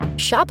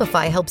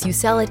Shopify helps you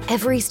sell at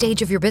every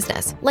stage of your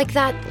business. Like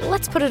that,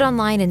 let's put it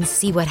online and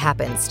see what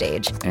happens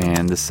stage.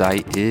 And the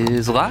site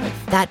is live.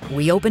 That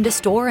we opened a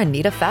store and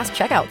need a fast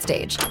checkout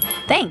stage.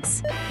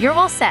 Thanks. You're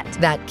all set.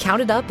 That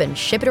count it up and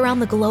ship it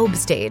around the globe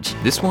stage.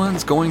 This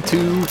one's going to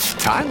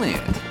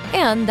Thailand.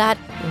 And that,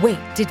 wait,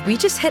 did we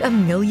just hit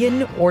 1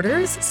 million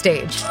orders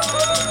stage?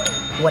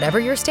 Whatever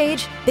your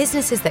stage,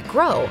 businesses that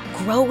grow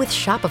with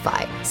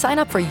Shopify. Sign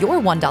up for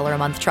your $1 a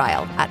month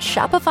trial at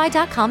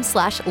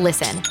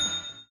shopify.com/listen.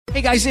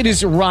 Hey guys, it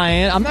is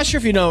Ryan. I'm not sure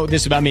if you know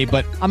this about me,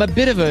 but I'm a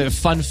bit of a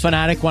fun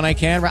fanatic when I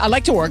can. I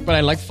like to work, but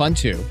I like fun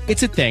too.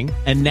 It's a thing.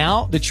 And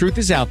now the truth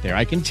is out there.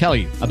 I can tell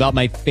you about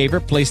my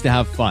favorite place to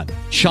have fun.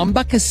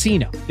 Chumba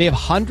Casino. They have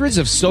hundreds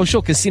of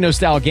social casino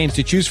style games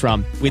to choose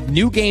from with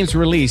new games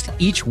released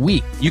each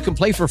week. You can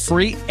play for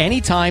free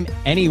anytime,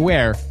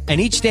 anywhere. And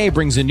each day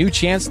brings a new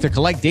chance to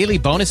collect daily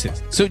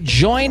bonuses. So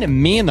join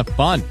me in the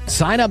fun.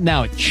 Sign up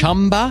now at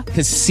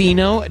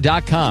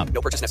ChumbaCasino.com.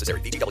 No purchase necessary.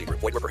 VGW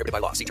Group. Void where prohibited by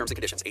law. See terms and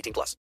conditions.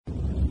 18+.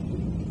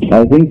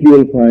 I think you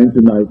will find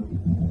tonight's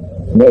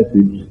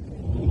message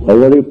a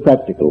very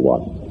practical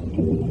one.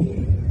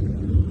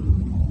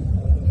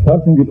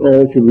 Something that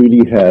all should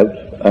really have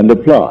and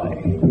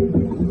apply.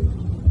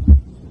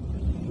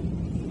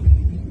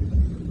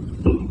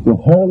 The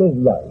whole of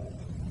life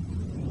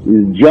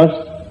is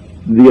just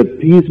the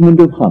appeasement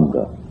of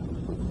hunger,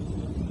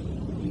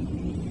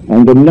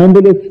 and the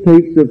numberless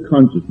states of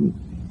consciousness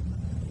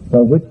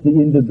from which the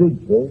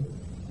individual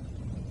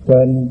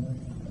can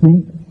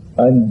think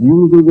and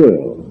view the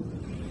world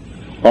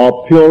are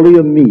purely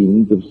a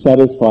means of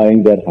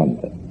satisfying that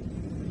hunger.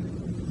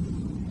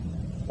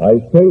 I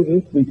say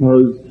this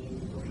because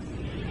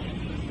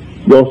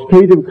your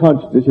state of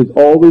consciousness is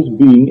always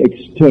being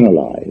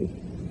externalized.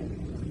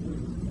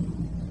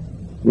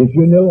 If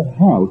you know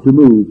how to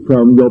move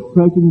from your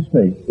present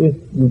state, if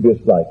you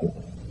dislike it,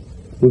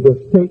 to the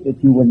state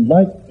that you would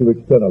like to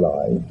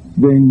externalize,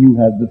 then you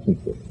have the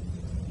secret.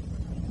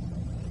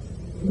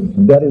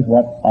 That is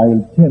what I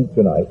attempt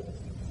tonight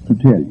to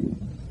tell you.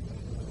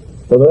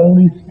 For there are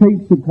only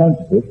states of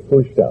consciousness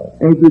pushed out,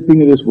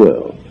 everything in this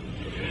world,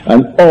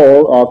 and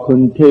all are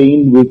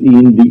contained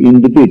within the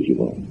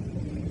individual.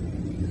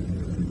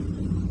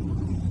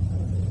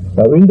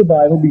 Now in the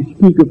Bible we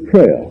speak of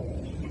prayer,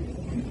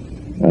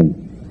 and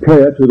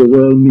prayer to the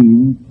world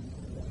means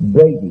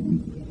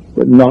begging,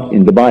 but not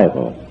in the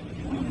Bible.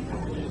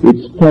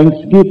 It's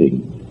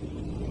thanksgiving.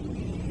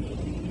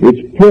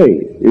 It's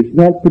praise. It's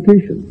not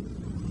petition.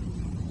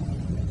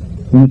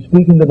 We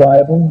speak in the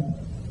Bible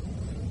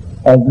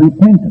of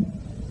repentance.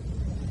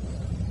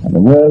 And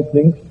the world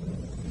thinks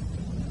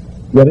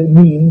that it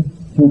means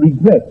to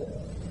regret,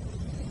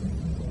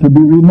 to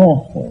be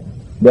remorseful.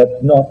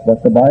 That's not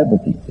what the Bible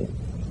teaches.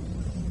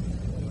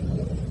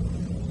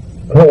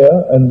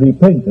 Prayer and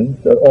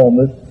repentance are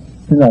almost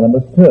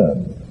synonymous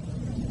terms.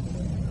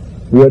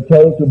 We are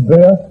told to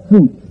bear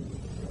fruit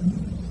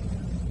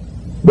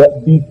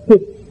that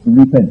befits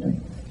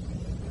repentance.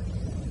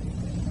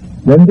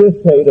 When they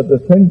say that the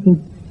central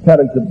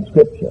character of the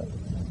Scripture,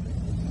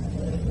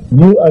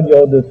 you and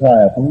your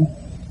disciples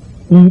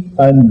eat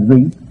and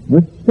drink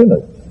with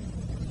sinners.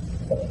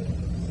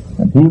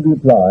 And he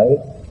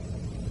replied,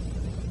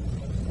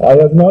 I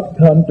have not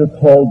come to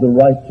call the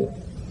righteous,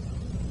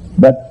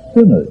 but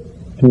sinners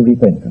to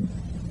repentance.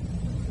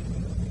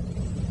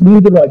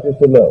 Leave the righteous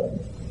alone.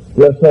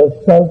 They are so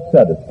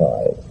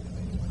self-satisfied.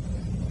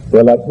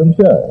 They're like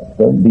themselves,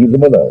 so leave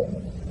them alone.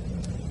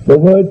 The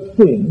word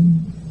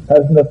sin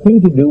has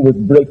nothing to do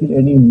with breaking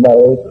any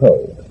moral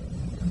code.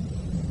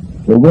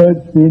 The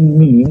word sin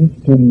means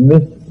to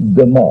miss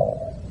the mark.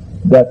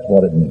 That's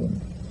what it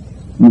means.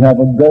 You have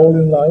a goal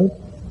in life,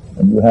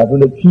 and you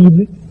haven't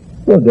achieved it,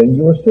 well then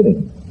you are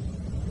sinning.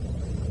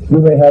 You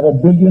may have $1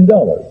 billion,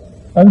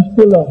 and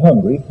still are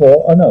hungry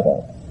for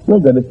another. Well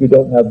then if you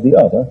don't have the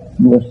other,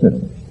 you are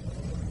sinning.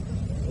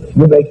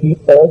 You may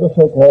keep all the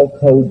so-called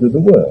codes of the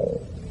world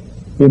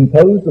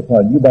imposed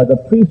upon you by the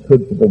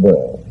priesthoods of the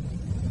world.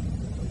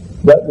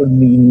 That would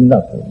mean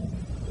nothing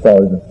as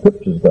far as the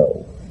Scriptures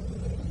go.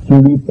 To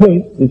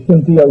repent is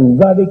simply a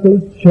radical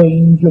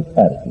change of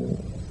attitude.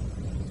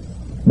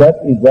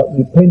 That is what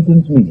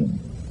repentance means.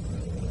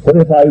 For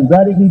if I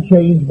radically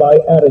change my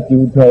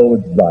attitude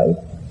towards life,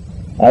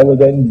 I will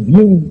then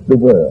view the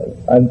world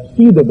and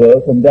see the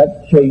world from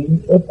that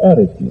change of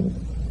attitude.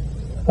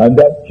 And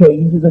that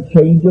change is a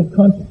change of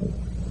consciousness.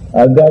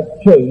 And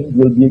that change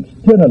will be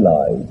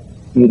externalized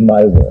in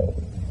my world.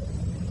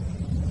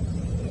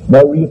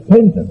 Now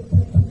repentance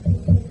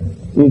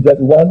is at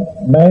once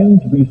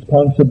man's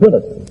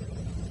responsibility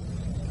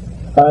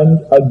and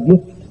a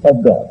gift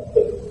of God.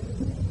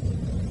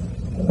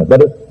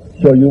 Let us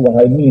show you what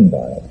I mean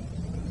by it.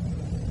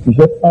 He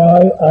said,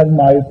 I and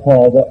my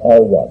Father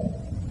are one.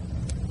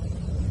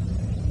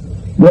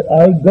 Yet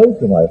I go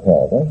to my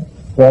Father,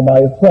 for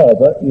my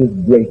Father is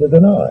greater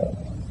than I.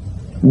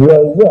 We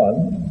are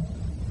one,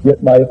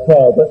 yet my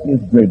Father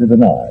is greater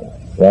than I.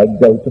 So I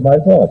go to my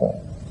Father.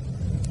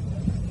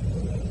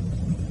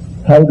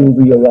 How do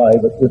we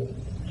arrive at this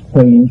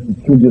strange,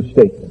 peculiar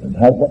statement, and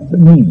what's the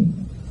meaning?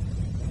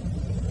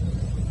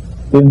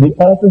 In the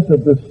office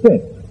of the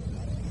saint,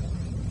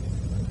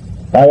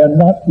 I am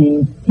not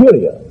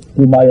inferior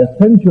to my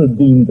essential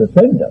being, the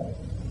sender,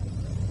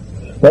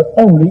 but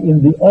only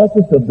in the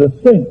office of the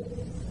saint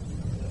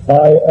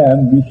I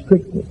am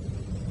restricted.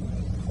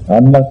 I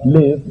must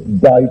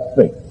live by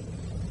faith.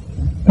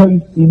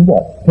 Faith in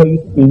what?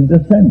 Faith in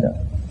the sender.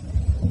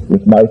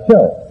 It's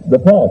myself, the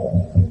Father.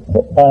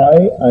 For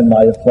I and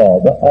my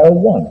Father are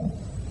one.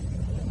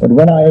 But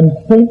when I am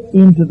sent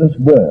into this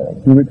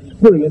world to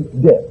experience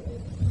death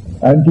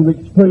and to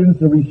experience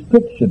the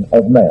restriction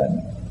of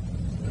man,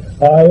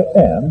 I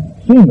am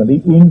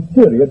seemingly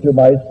inferior to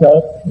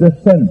myself, the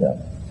sender.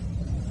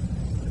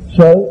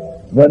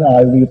 So, when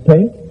I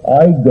repent,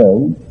 I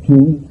go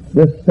to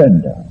the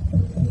sender.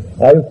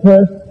 I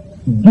first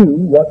do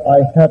what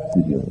I have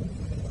to do.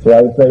 So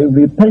I say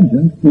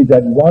repentance is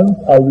at once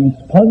a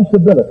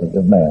responsibility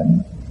of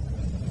man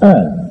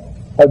and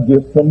a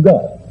gift from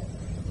God.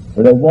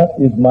 But then what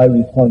is my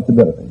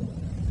responsibility?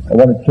 I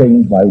want to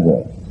change my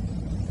way.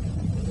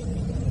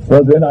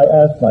 Well, then I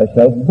ask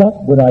myself,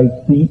 what would I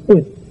see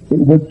if it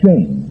would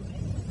change?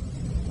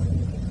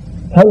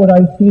 How would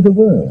I see the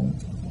world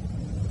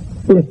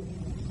if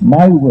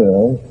my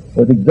world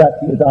was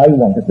exactly as I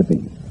want it to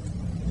be?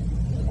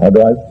 How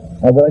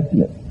would I see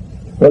it?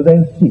 Well,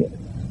 then see it.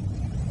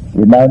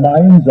 In my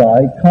mind's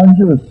eye,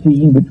 conjure a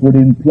scene which would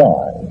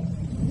imply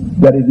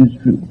that it is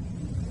true.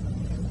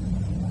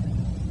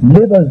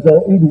 Live as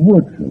though it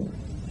were true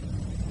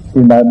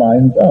in my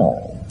mind's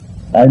eye.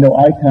 I know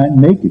I can't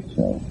make it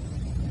so,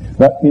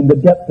 but in the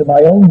depth of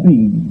my own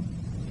being,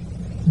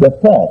 the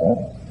Father,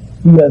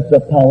 He has the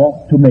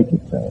power to make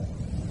it so.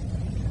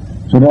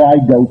 So now I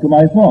go to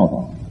my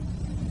Father.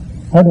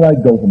 How do I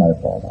go to my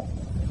Father?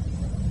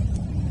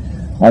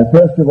 I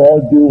first of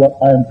all do what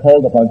I am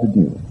called upon to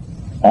do.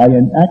 I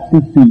enact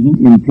the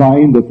scene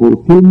implying the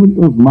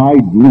fulfillment of my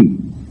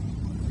dream.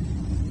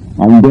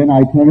 And then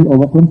I turn it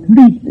over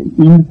completely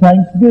in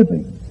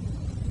thanksgiving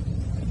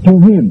to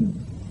Him.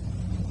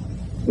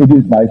 It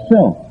is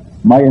myself,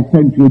 my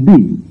essential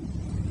being.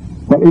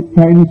 But it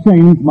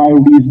transcends my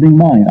reasoning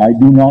mind. I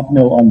do not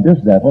know on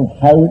this level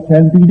how it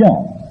can be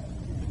done.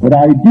 But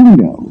I do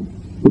know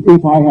that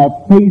if I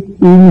have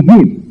faith in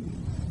Him,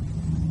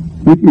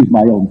 which is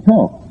my own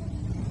self,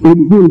 it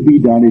will be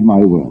done in my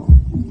world.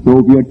 So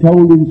we are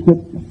told in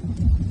Scripture,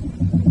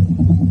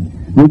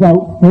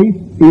 without faith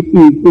it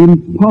is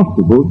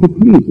impossible to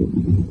please Him.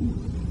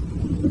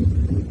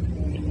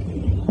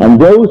 And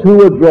those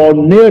who are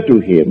drawn near to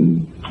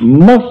Him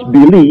must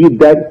believe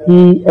that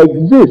He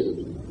exists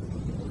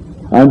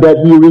and that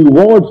He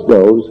rewards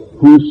those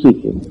who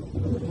seek Him.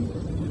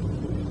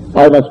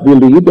 I must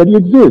believe that He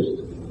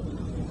exists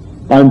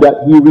and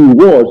that He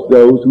rewards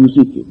those who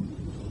seek Him.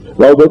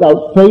 Well,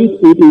 without faith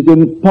it is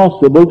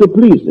impossible to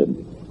please Him.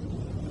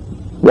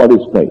 What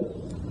is faith?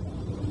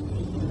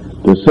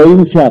 The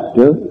same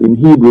chapter in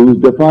Hebrews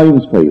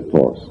defines faith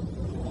for us.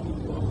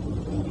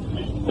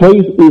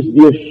 Faith is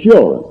the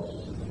assurance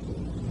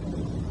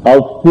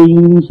of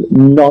things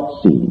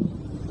not seen,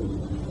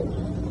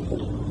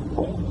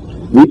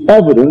 the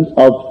evidence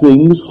of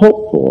things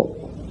hoped for.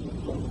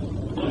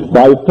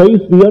 By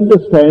faith we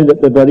understand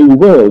that the very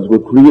worlds were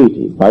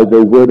created by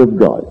the Word of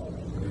God,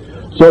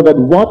 so that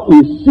what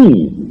is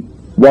seen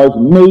was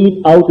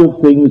made out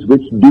of things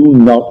which do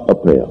not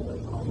appear.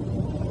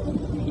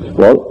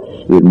 Well,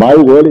 in my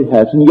world it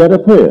hasn't yet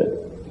appeared.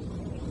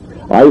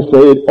 I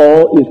say it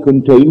all is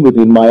contained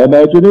within my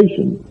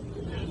imagination.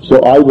 So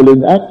I will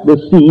enact the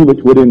scene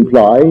which would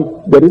imply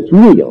that it's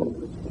real.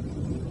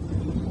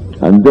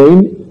 And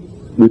then,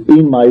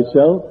 within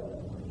myself,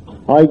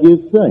 I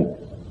give thanks.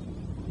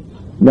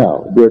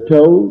 Now, we're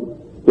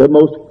told the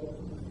most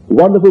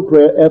wonderful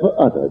prayer ever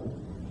uttered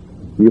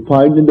you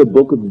find in the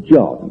book of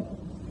John,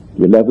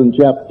 the 11th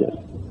chapter.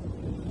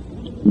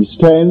 He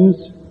stands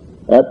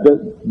at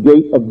the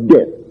gate of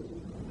death,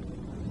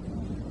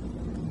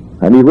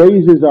 and he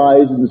raised his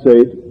eyes and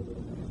said,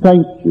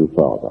 "Thank you,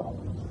 Father,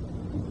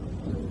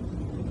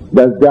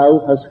 that thou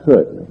hast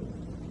heard me.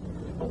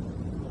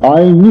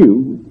 I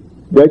knew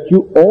that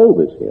you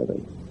always hear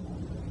me."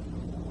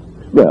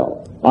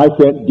 Well, I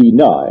can't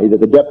deny that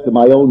the depth of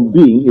my own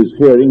being is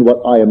hearing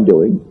what I am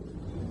doing,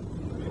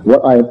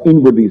 what I am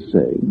inwardly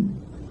saying.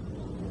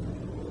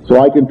 So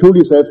I can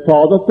truly say,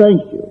 "Father,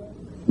 thank you."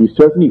 He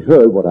certainly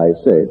heard what I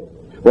said.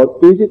 Well,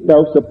 is it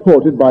now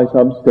supported by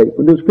some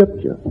statement of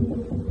Scripture?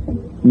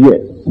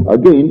 Yes,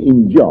 again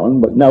in John,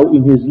 but now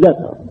in his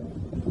letter,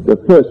 the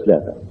first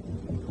letter.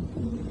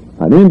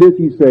 And in this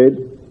he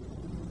said,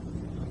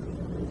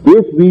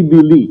 "If we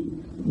believe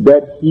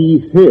that He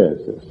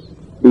hears us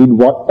in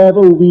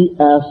whatever we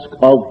ask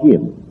of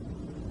Him,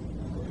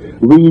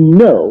 we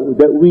know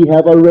that we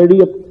have already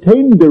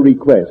obtained the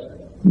request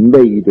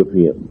made of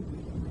Him."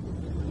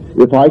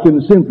 If I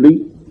can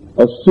simply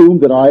assume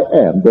that I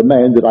am the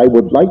man that I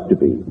would like to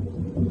be,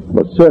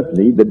 but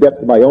certainly the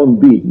depth of my own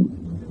being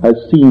has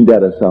seen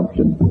that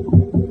assumption.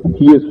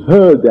 He has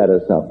heard that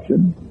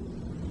assumption.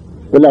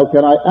 But now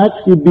can I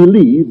actually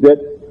believe that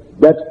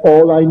That's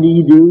all I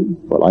need do?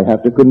 Well, I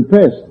have to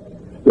confess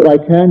that I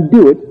can't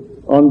do it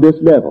on this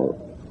level.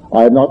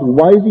 I am not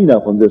wise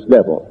enough on this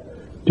level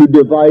to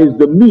devise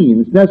the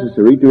means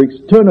necessary to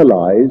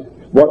externalize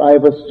what I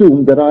have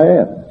assumed that I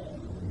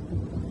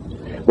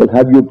am. Well,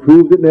 have you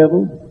proved it,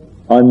 Neville?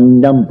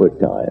 Unnumbered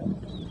times.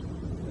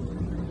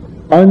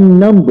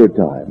 Unnumbered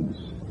times.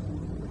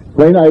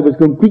 When I was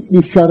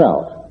completely shut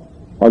out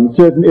on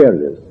certain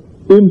areas,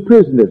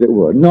 imprisoned as it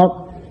were,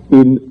 not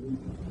in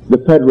the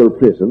federal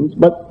prisons,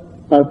 but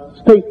a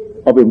state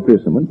of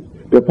imprisonment,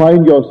 to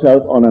find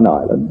yourself on an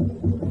island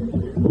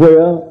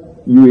where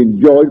you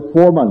enjoyed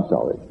 4 months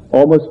of it,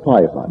 almost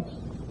 5 months.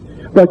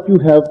 But you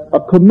have a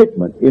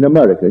commitment in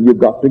America, you've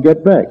got to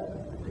get back.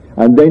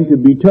 And then to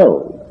be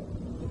told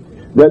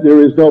that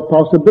there is no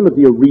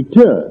possibility of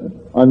return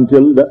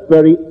until the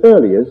very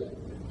earliest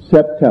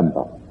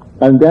September.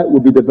 And that will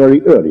be the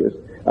very earliest.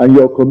 And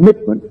your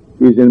commitment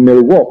is in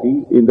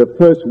Milwaukee in the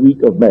first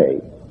week of May.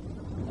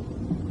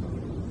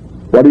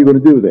 What are you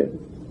going to do then?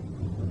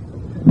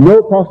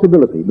 No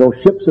possibility. No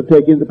ships are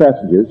taking the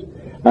passengers,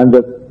 and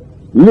the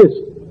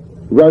list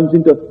runs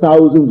into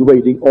thousands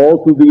waiting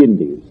all through the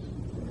Indies,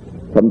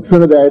 from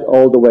Trinidad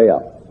all the way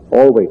up,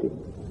 all waiting.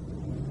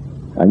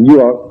 And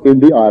you are in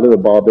the island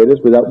of Barbados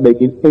without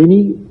making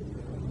any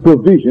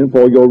provision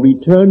for your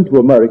return to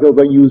America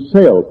when you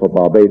sailed for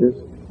Barbados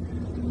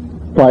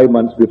 5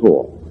 months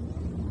before.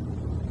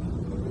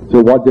 So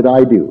what did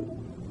I do?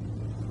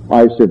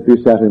 I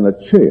simply sat in a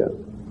chair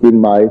in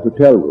my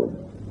hotel room,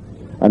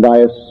 and I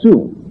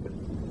assumed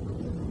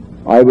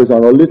I was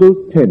on a little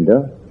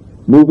tender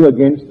moving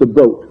against the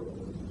boat.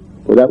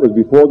 Well, that was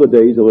before the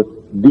days of a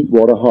deep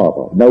water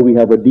harbor. Now we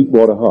have a deep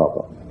water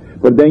harbor.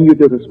 But then you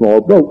took a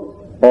small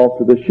boat off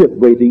to the ship,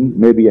 waiting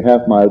maybe a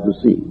half mile to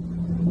sea.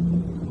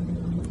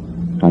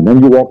 And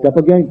then you walked up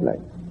a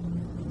gangplank.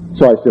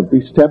 So I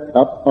simply stepped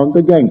up on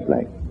the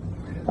gangplank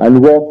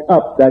and walked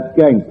up that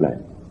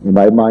gangplank in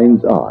my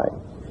mind's eye.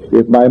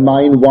 If my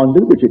mind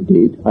wandered, which it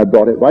did, I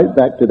brought it right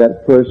back to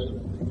that first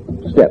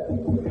step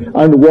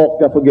and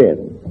walked up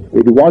again.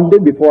 It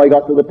wandered before I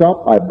got to the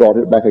top, I brought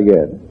it back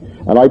again.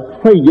 And I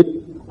trained it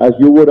as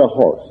you would a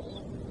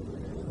horse.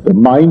 The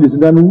mind is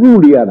an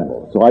unruly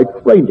animal, so I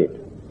trained it.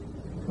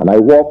 And I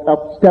walked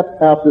up step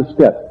after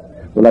step.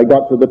 When I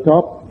got to the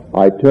top,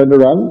 I turned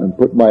around and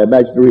put my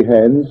imaginary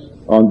hands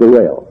on the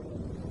rail.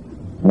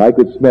 And I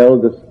could smell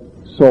the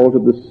salt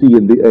of the sea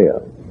in the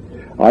air.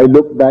 I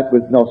looked back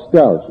with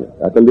nostalgia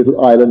at the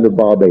little island of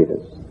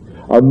Barbados.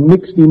 A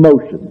mixed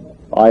emotion.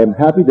 I am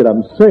happy that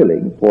I'm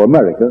sailing for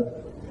America,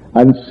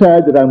 and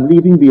sad that I'm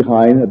leaving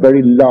behind a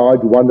very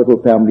large,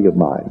 wonderful family of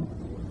mine.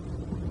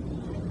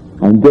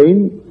 And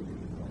then,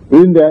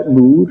 in that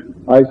mood,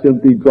 I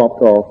simply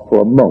dropped off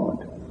for a moment,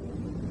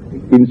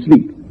 in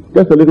sleep,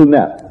 just a little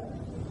nap.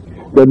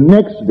 The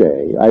next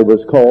day, I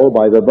was called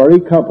by the very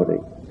company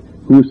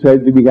who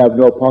said that we have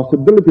no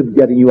possibility of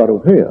getting you out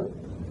of here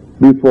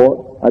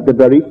before, at the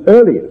very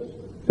earliest,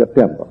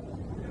 September,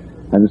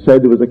 and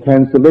said there was a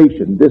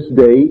cancellation this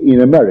day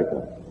in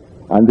America.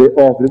 And they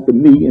offered it to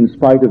me in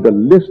spite of the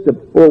list of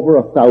over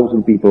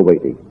 1,000 people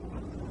waiting.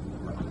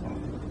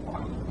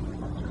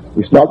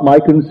 It's not my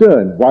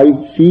concern why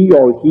she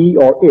or he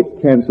or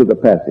it canceled the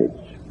passage.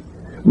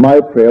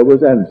 My prayer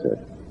was answered.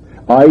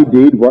 I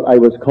did what I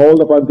was called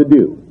upon to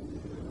do.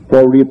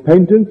 For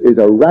repentance is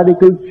a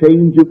radical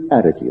change of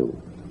attitude.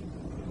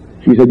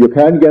 She said, you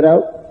can't get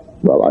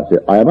out? Well, I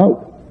said, I am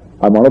out.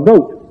 I'm on a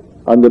boat.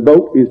 And the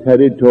boat is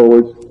headed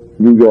towards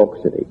New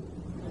York City.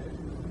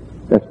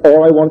 That's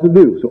all I wanted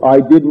to do. So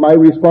I did my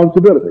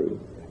responsibility.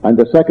 And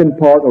the second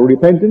part of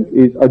repentance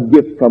is a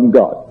gift from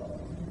God.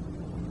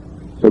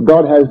 So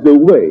God has the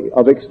way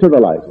of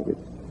externalizing it.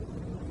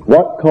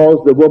 What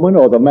caused the woman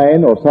or the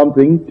man or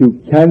something to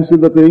cancel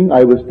the thing?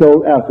 I was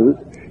told afterwards,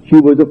 she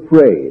was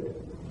afraid.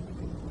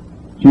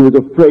 She was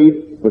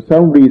afraid, for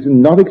some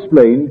reason not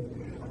explained,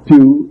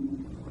 to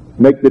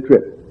make the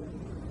trip.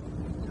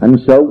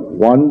 And so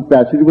one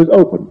passage was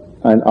open,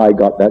 and I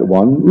got that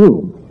one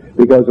room,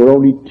 because there were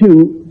only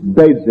 2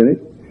 beds in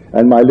it,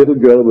 and my little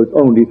girl was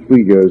only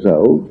 3 years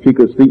old. She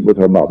could sleep with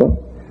her mother,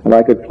 and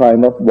I could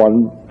climb up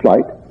one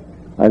flight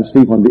and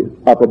sleep on the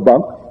upper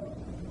bunk,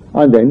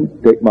 and then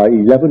take my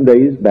 11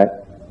 days back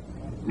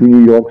to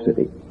New York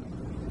City.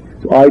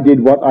 So I did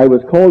what I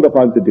was called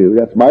upon to do.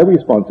 That's my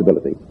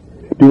responsibility,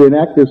 to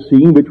enact a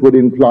scene which would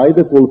imply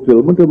the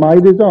fulfillment of my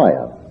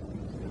desire,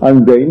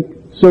 and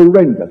then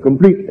surrender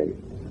completely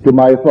to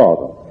my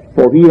Father,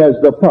 for He has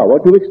the power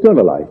to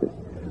externalize it.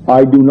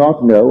 I do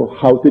not know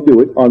how to do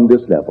it on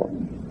this level.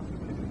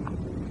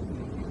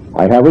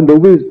 I haven't the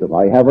wisdom.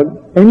 I haven't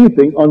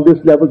anything on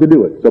this level to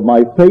do it. So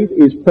my faith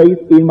is faith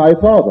in my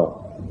Father,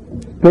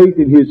 faith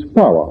in His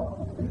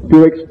power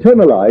to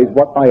externalize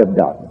what I have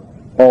done,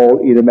 all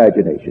in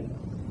imagination.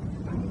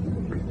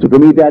 So to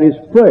me that is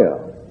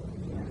prayer.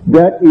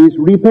 That is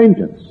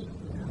repentance.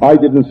 I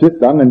didn't sit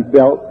down and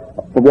felt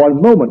for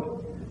one moment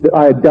that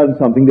I had done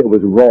something that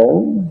was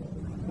wrong,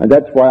 and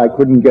that's why I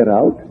couldn't get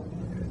out.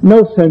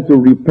 No sense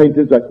of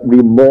repentance like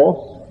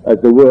remorse,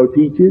 as the world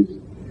teaches.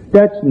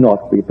 That's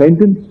not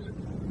repentance.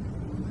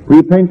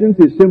 Repentance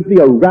is simply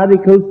a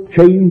radical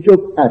change of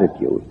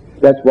attitude.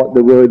 That's what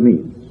the word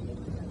means.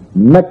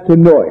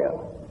 Metanoia.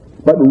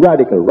 But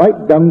radical,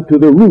 right down to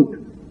the root.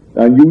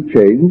 And you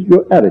change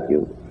your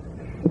attitude.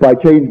 If I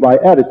change my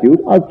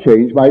attitude, I've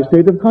changed my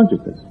state of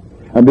consciousness.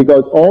 And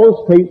because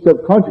all states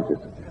of consciousness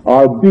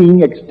are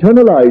being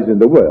externalized in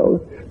the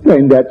world,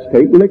 then that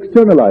state will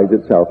externalize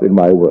itself in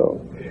my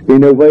world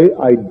in a way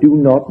I do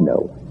not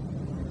know.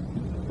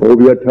 For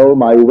we are told,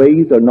 my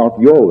ways are not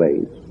your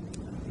ways.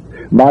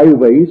 My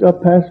ways are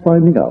past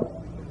finding out.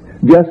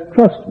 Just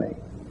trust me.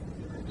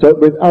 So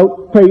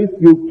without faith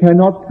you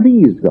cannot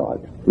please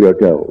God, we are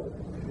told.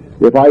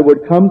 If I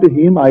would come to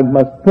him, I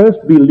must first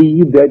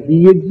believe that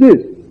he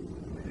exists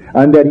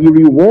and that he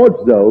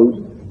rewards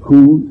those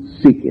who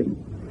seek him.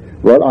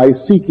 Well, I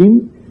seek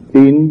him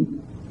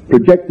in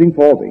projecting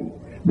for me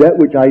that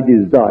which I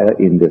desire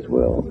in this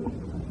world.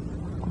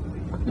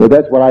 So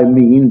that's what I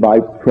mean by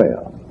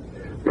prayer.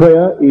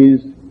 Prayer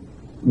is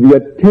the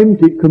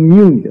attempted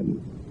communion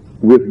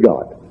with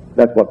God.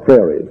 That's what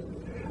prayer is.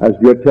 As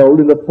we are told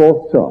in the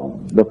 4th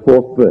Psalm, the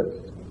 4th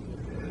verse.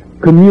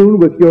 Commune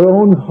with your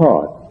own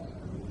hearts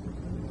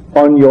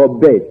on your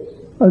beds,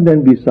 and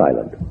then be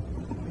silent.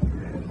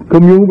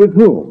 Commune with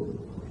whom?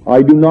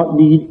 I do not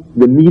need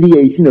the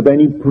mediation of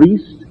any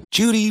priest.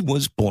 Judy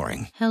was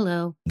boring.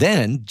 Hello.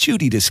 Then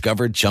Judy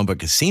discovered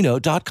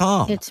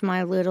ChumbaCasino.com. It's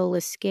my little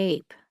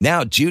escape.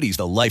 Now Judy's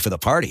the life of the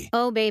party.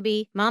 Oh,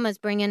 baby, mama's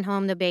bringing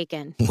home the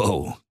bacon.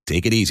 Whoa,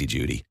 take it easy,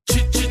 Judy.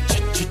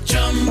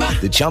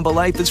 The Chumba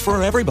life is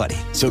for everybody.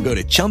 So go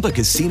to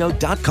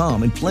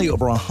ChumbaCasino.com and play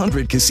over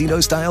 100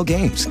 casino-style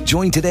games.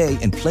 Join today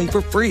and play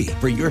for free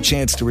for your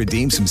chance to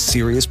redeem some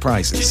serious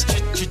prizes.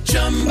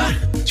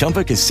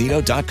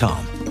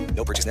 ChumbaCasino.com.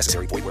 No purchase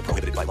necessary. Void where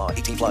prohibited by law.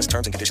 18 plus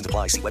terms and conditions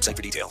apply. See website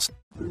for details.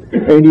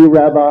 Any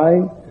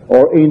rabbi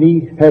or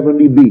any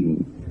heavenly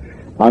being.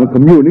 I'm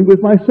communing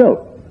with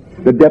myself.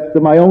 The depth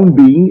of my own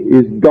being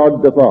is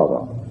God the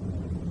Father.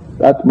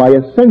 That's my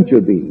essential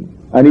being.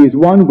 And he's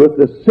one with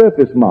the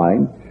surface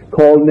mind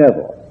called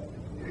Neville.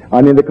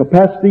 And in the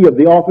capacity of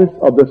the office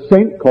of the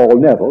saint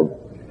called Neville,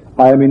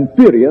 I am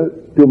inferior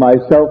to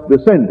myself, the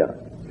sender.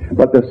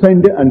 But the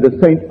sender and the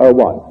saint are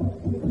one.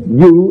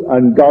 You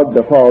and God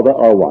the Father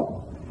are one.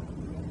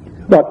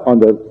 But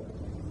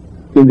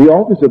in the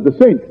office of the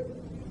saint,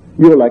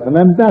 you're like an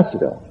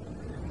ambassador.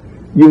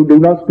 You do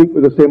not speak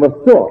with the same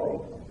authority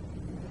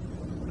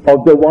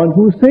of the one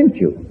who sent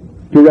you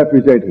to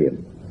represent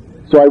him.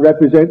 So I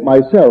represent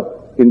myself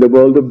in the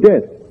world of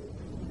death.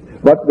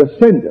 But the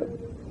sender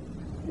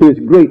is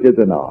greater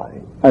than I,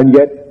 and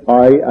yet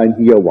I and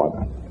he are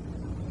one.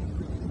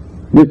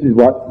 This is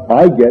what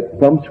I get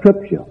from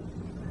Scripture.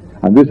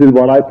 And this is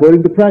what I put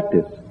into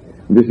practice.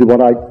 And this is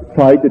what I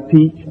try to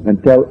teach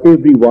and tell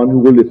everyone who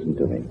will listen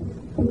to me.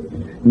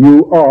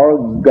 You are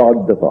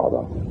God the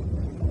Father.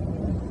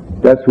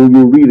 That's who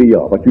you really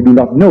are, but you do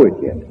not know it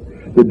yet.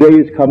 The day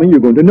is coming, you're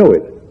going to know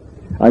it.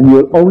 And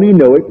you'll only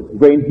know it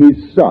when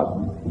his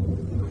Son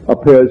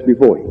appears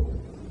before you.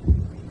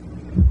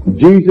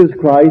 Jesus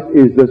Christ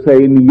is the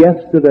same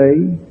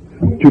yesterday,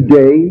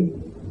 today,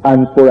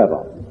 and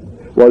forever.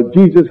 Well,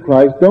 Jesus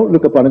Christ, don't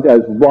look upon it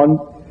as one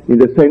in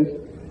the sense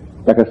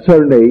like a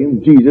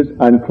surname, Jesus,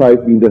 and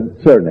Christ being the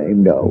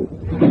surname. No.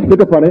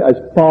 Look upon it as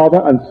Father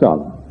and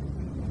Son.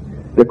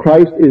 The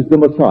Christ is the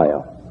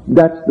Messiah.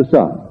 That's the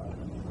Son.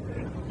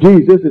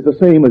 Jesus is the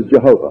same as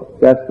Jehovah.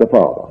 That's the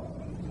Father.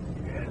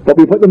 But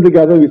we put them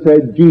together, we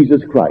said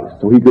Jesus Christ.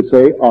 So he could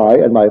say, I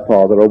and my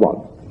Father are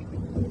one.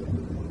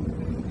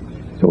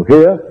 So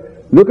here,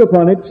 look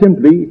upon it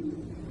simply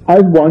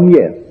as one,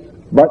 yes,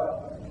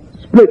 but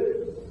split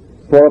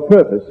for a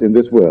purpose in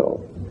this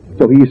world.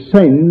 So he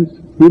sends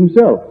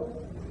himself.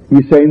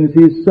 He sends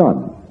his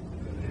Son.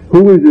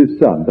 Who is his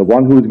Son? The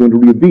one who is going to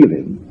reveal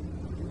him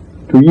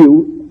to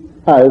you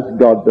as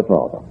God the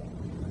Father.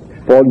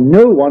 For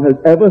no one has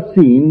ever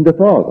seen the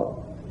Father,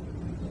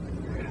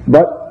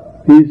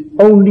 but his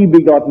only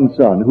begotten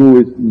Son, who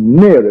is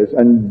nearest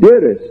and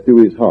dearest to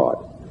his heart,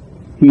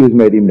 he has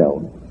made him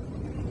known.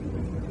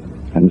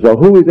 And so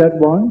who is that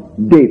one?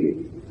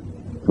 David.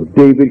 So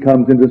David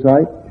comes into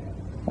sight,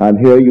 and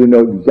here you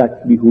know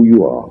exactly who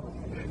you are.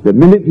 The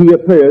minute he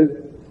appears,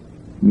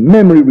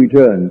 memory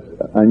returns,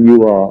 and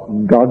you are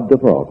God the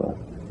Father.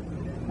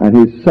 And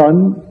his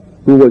Son,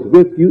 who was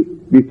with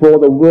you before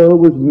the world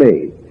was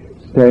made,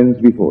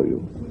 stands before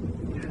you.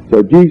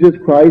 So Jesus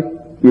Christ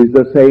is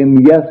the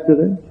same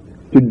yesterday,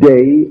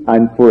 today,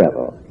 and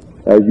forever,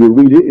 as you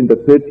read it in the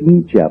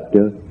 13th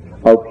chapter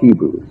of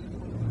Hebrews.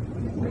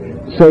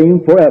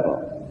 Same forever.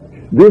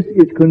 This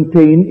is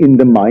contained in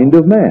the mind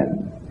of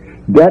man.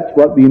 That's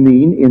what we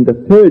mean in the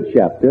 3rd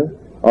chapter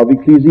of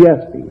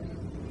Ecclesiastes.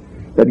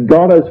 That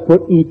God has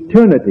put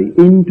eternity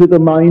into the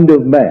mind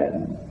of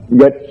man,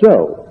 yet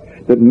so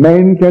that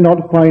man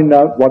cannot find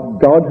out what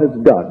God has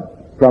done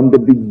from the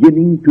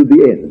beginning to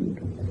the end.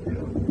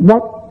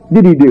 What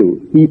did he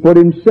do? He put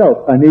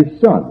himself and his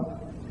Son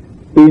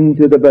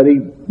into the very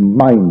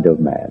mind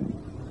of man.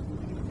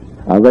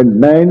 And when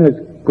man has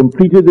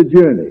completed the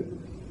journey,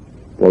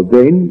 well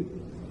then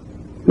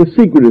The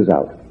secret is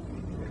out.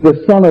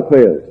 The Son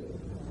appears.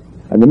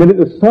 And the minute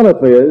the Son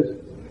appears,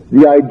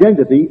 the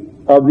identity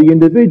of the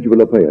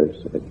individual appears.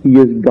 He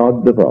is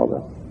God the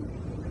Father.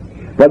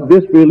 But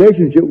this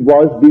relationship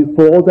was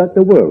before that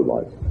the world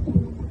was.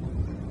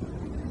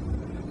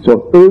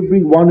 So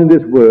everyone in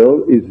this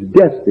world is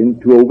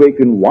destined to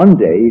awaken one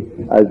day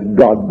as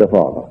God the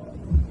Father.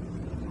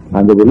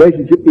 And the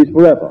relationship is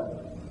forever.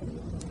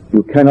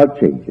 You cannot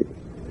change it.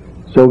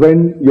 So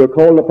when you're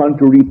called upon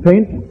to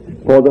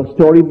repent, for the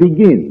story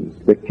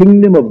begins. The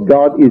kingdom of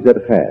God is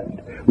at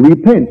hand.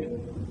 Repent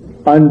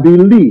and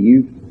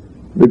believe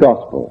the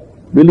gospel.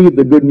 Believe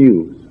the good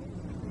news.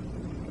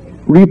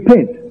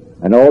 Repent,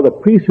 and all the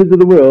priesthoods of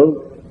the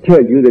world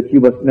tell you that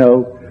you must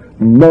now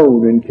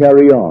moan and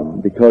carry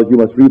on, because you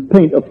must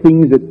repent of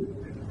things that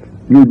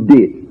you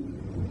did.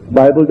 The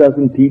Bible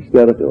doesn't teach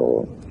that at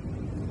all.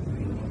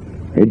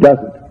 It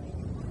doesn't.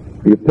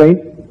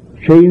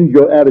 Repent, change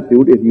your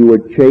attitude if you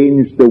would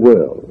change the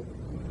world.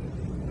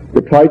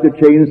 To try to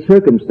change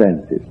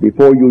circumstances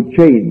before you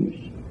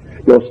change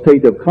your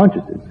state of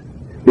consciousness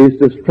is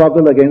to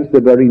struggle against the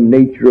very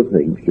nature of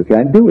things. You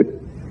can't do it.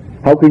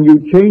 How can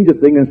you change a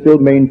thing and still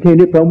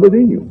maintain it from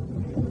within you?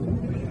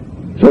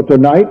 So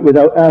tonight,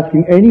 without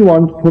asking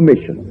anyone's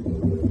permission,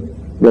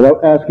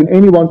 without asking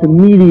anyone to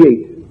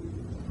mediate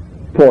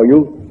for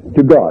you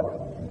to God,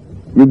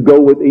 you go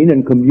within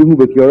and commune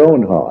with your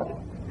own heart.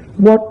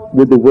 What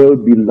would the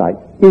world be like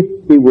if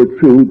it were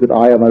true that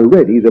I am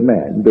already the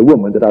man, the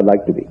woman that I'd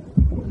like to be?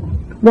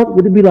 What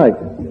would it be like?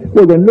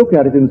 Well, then look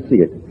at it and see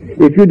it.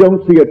 If you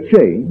don't see a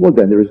change, well,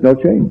 then there is no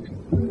change.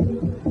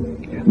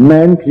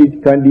 Man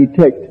can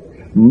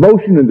detect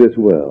motion in this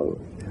world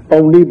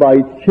only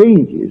by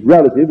changes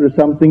relative to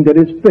something that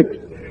is fixed.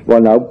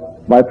 Well, now,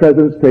 my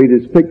present state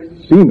is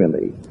fixed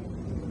seemingly.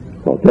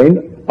 So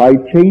then I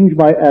change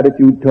my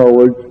attitude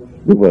towards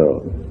the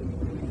world.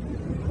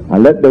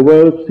 And let the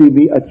world see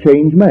me a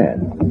changed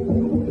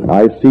man.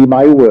 I see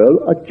my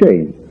world a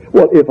change.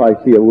 Well, if I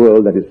see a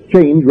world that is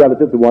changed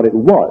relative to what it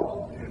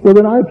was, well,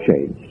 then I've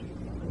changed.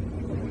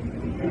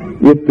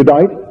 If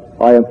tonight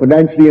I am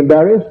financially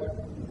embarrassed,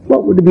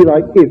 what would it be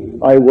like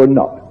if I were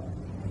not?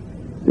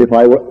 If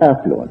I were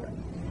affluent?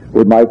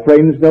 Would my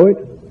friends know it?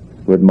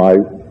 Would my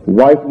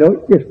wife know it?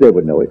 Yes, they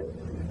would know it.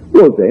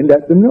 Well, then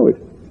let them know it.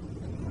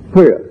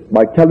 Where?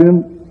 By telling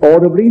them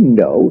audibly?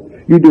 No.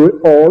 You do it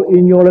all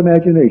in your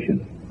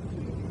imagination.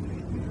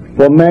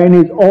 For man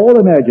is all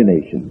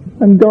imagination,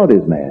 and God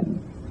is man,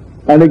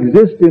 and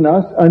exists in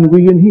us and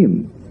we in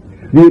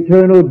him. The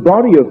eternal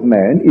body of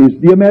man is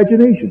the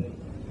imagination,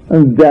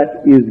 and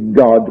that is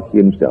God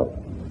himself.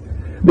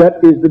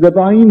 That is the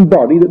divine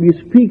body that we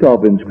speak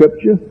of in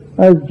Scripture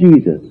as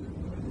Jesus.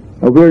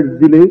 And where does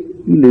he live?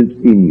 He lives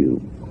in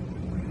you.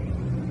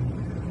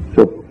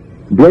 So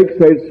Blake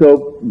said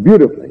so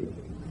beautifully.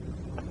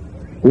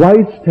 Why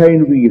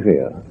stand we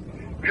here,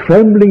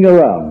 trembling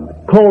around,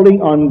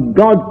 calling on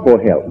God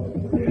for help,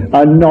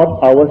 and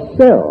not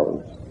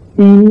ourselves,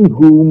 in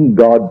whom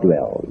God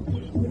dwells?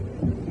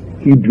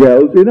 He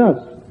dwells in us.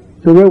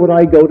 So where would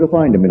I go to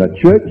find him? In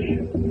a church?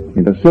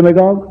 In a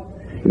synagogue?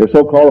 In a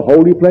so-called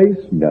holy place?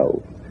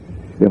 No.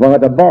 If I'm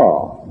at a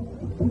bar,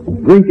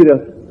 drinking a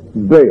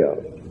beer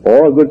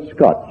or a good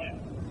scotch,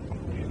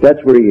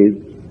 that's where he is.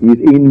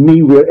 He's in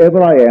me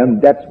wherever I am,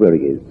 that's where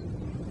he is.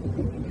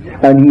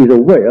 And he is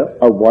aware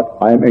of what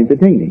I am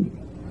entertaining.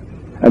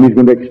 And he's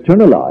going to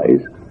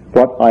externalize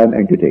what I am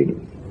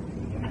entertaining.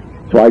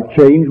 So I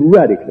change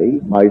radically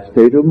my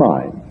state of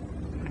mind.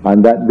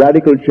 And that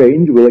radical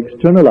change will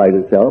externalize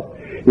itself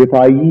if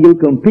I yield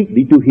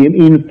completely to him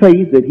in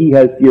faith that he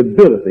has the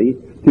ability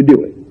to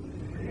do it.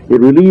 It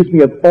relieves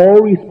me of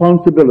all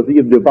responsibility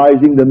of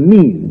devising the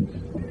means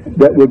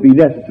that would be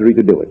necessary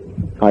to do it.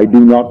 I do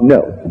not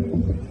know.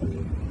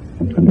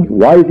 I'm not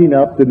wise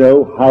enough to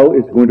know how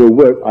it's going to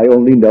work. I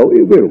only know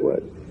it will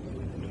work.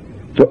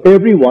 So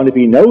everyone, if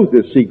he knows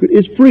this secret,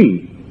 is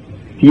free.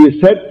 He is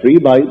set free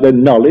by the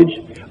knowledge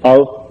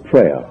of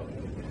prayer.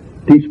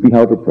 Teach me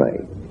how to pray.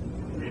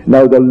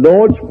 Now, the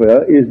Lord's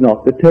Prayer is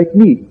not the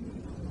technique.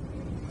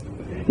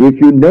 If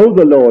you know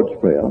the Lord's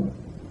Prayer,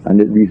 and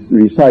it is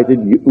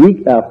recited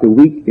week after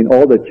week in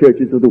all the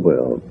churches of the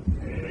world,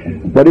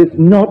 but it's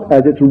not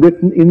as it's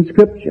written in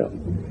Scripture.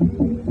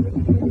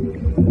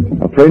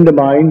 A friend of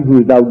mine who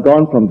is now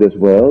gone from this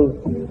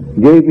world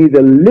gave me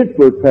the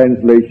literal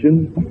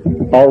translation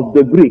of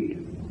the Greek.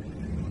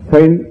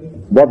 When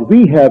what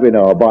we have in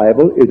our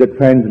Bible is a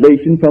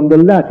translation from the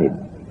Latin,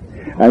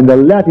 and the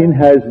Latin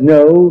has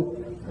no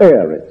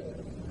aorist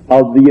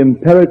of the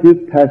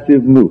imperative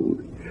passive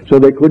mood, so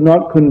they could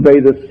not convey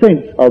the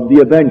sense of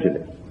the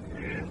evangelist.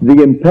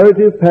 The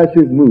imperative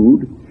passive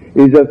mood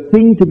is a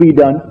thing to be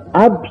done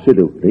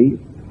absolutely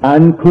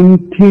and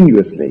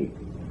continuously.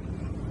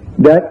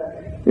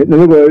 That, in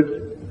other words,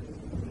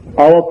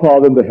 our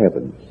Father in the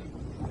heavens,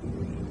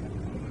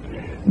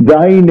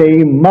 thy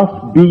name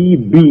must be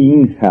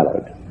being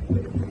hallowed.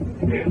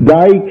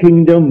 Thy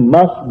kingdom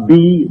must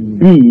be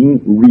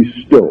being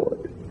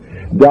restored.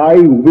 Thy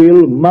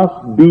will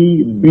must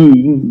be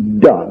being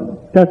done.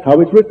 That's how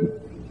it's written.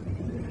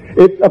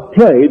 It's a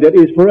play that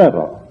is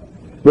forever,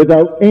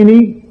 without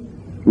any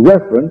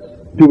reference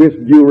to its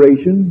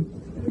duration,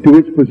 to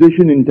its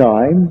position in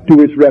time,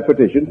 to its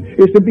repetition.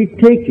 It's simply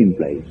taking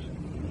place.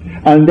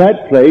 And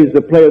that play is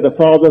the play of the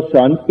Father,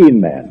 Son, in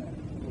man.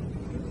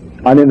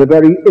 And in the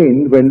very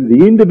end, when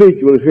the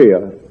individual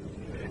here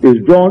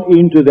is drawn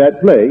into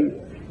that play,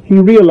 he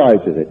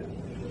realizes it.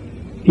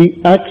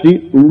 He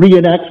actually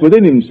reenacts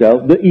within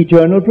himself the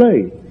eternal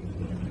play.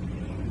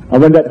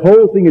 And when that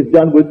whole thing is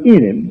done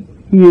within him,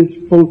 he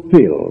is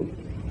fulfilled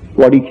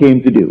what he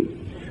came to do.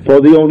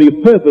 For the only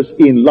purpose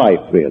in life,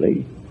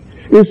 really,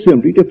 is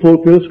simply to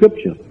fulfill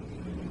Scripture.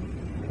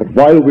 But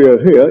while we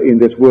are here in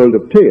this world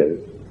of tears,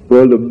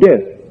 world of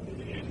death,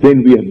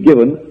 then we have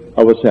given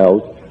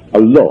ourselves a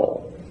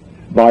law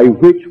by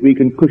which we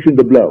can cushion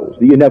the blows,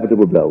 the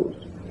inevitable blows.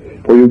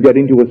 For you get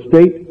into a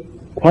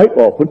state quite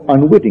often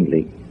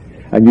unwittingly,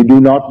 and you do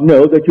not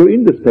know that you're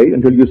in the state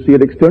until you see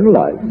it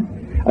externalized,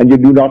 and you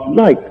do not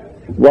like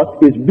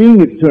what is being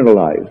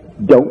externalized.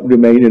 Don't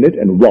remain in it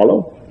and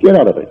wallow. Get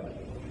out of it.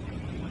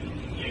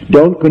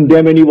 Don't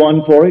condemn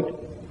anyone for it.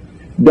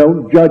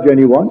 Don't judge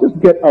anyone. Just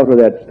get out of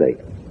that state.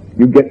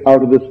 You get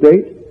out of the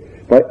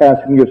state by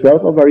asking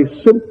yourself a very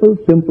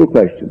simple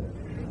question.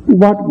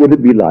 What would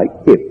it be like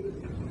if?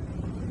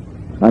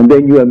 And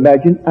then you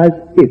imagine as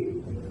if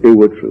it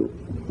were true.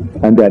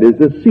 And that is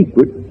the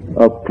secret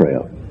of prayer.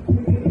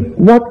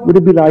 What would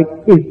it be like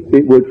if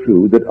it were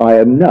true that I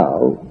am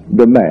now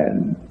the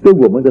man, the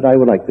woman that I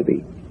would like to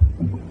be?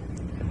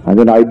 And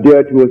then I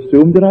dare to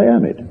assume that I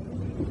am it.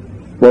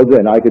 Well,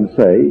 then I can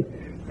say,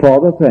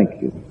 Father,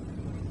 thank you.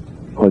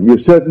 Because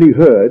you certainly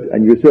heard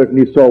and you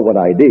certainly saw what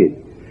I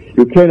did.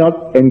 You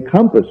cannot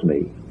encompass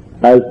me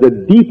as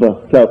the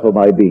deeper self of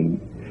my being,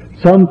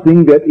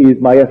 something that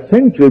is my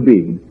essential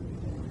being,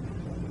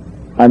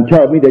 and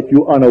tell me that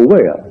you're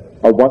unaware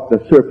of what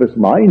the surface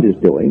mind is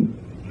doing.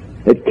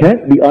 It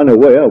can't be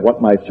unaware of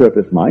what my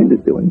surface mind is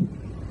doing.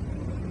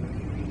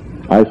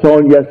 I saw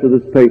in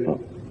yesterday's paper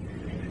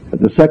that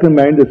the second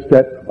man to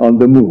step on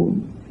the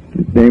moon,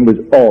 his name was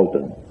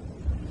Alden.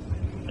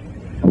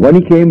 And when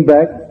he came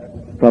back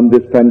from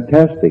this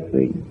fantastic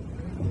thing,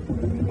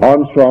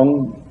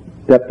 Armstrong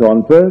stepped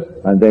on first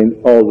and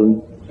then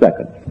Alden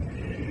second.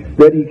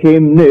 That he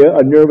came near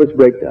a nervous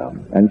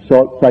breakdown and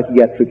sought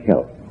psychiatric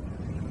help.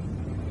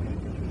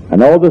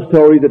 And all the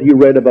stories that he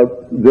read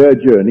about their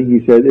journey,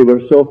 he said they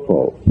were so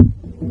false.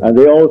 And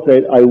they all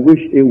said, I wish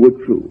it were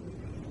true.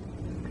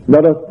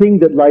 Not a thing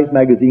that Life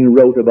magazine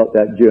wrote about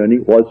that journey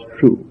was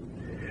true.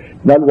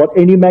 Not what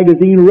any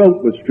magazine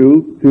wrote was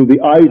true through the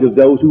eyes of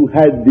those who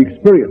had the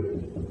experience.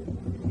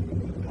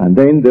 And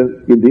then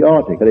in the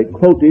article, it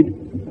quoted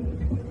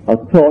a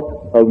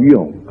thought of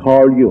Jung,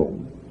 Carl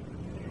Jung.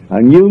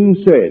 And Jung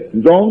said,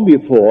 long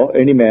before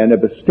any man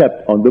ever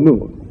stepped on the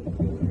moon,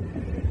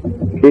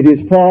 it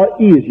is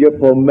far easier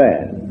for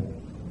man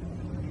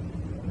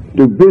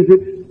to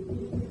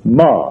visit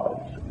Mars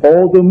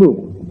or the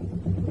moon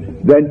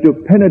than to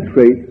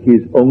penetrate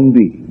his own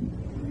being.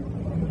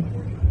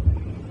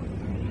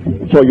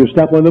 So you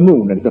step on the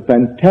moon, and it's a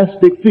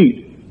fantastic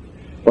feat,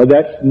 but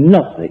that's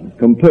nothing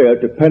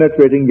compared to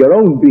penetrating your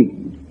own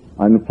being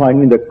and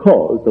finding the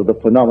cause of the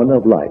phenomena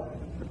of life,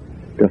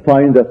 to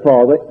find the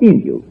Father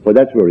in you, for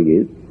that's where he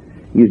is.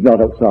 He's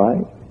not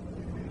outside.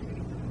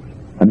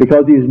 And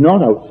because he is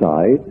not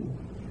outside,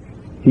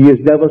 he is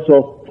never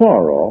so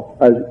far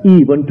off as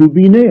even to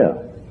be near.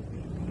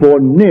 For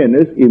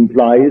nearness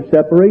implies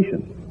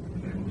separation.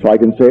 So I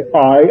can say,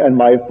 I and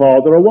my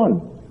Father are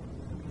one.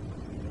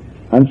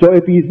 And so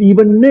if he's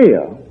even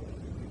near,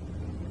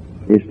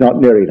 it's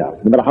not near enough.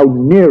 No matter how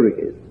near it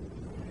is,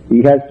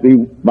 he has to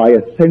be my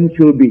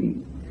essential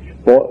being.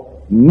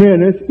 For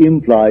nearness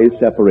implies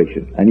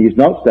separation. And he's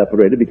not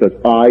separated because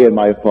I and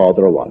my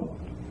Father are one.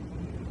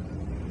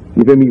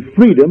 Give me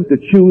freedom to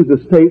choose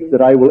the state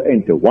that I will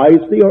enter,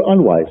 wisely or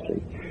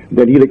unwisely.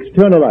 Then he'll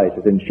externalize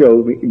it and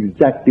show me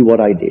exactly what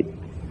I did.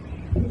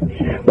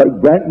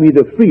 But grant me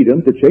the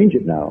freedom to change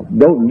it now.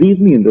 Don't leave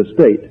me in the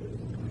state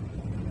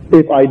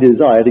if I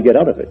desire to get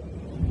out of it.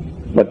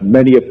 But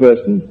many a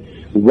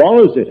person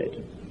wallows in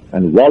it,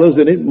 and wallows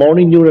in it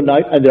morning, noon, and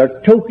night, and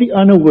they're totally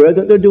unaware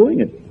that they're doing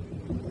it.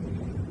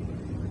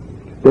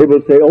 They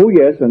will say, oh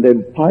yes, and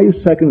then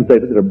 5 seconds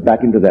later they're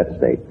back into that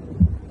state.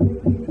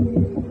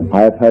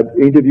 I have had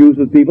interviews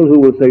with people who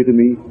will say to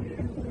me,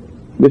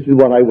 this is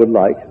what I would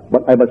like,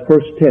 but I must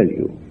first tell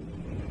you.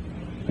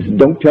 I said,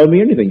 don't tell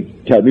me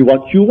anything. Tell me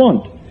what you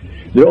want.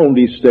 They're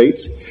only states.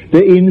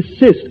 They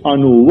insist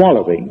on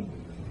wallowing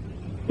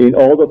in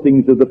all the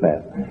things of the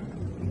past.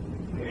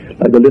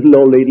 Like the little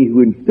old lady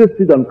who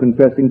insisted on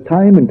confessing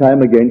time and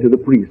time again to the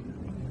priest.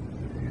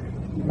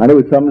 And it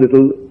was some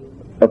little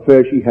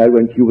affair she had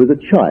when she was a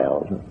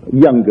child, a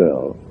young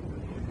girl.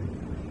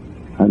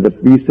 And the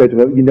priest said to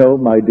her, you know,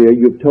 my dear,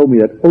 you've told me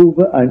that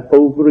over and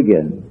over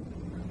again.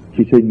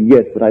 She said,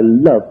 yes, but I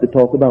love to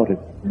talk about it.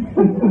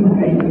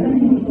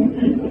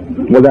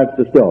 Well, that's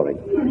the story.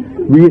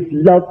 We just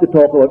love to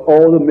talk about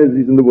all the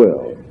miseries in the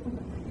world.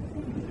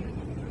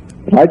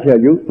 But I tell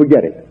you,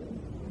 forget it.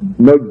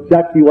 know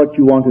exactly what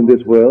you want in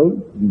this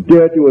world,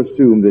 dare to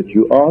assume that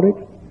you are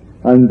it,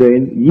 and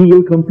then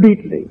yield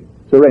completely,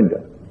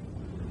 surrender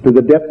to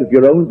the depth of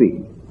your own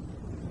being.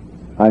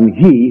 And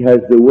He has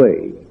the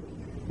way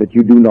that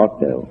you do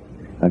not know,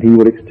 and He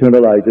will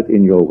externalize it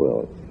in your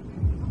world.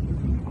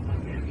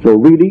 So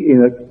really,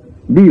 in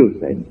a real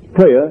sense,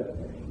 prayer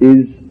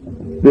is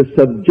the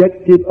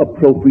subjective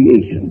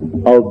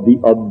appropriation of the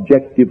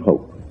objective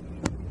hope.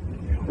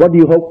 What do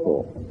you hope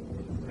for?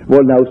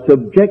 Well, now,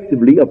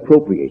 subjectively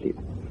appropriate it.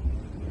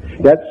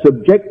 That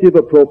subjective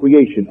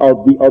appropriation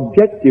of the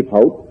objective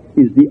hope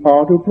is the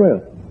art of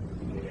prayer.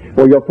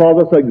 For your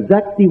Father saw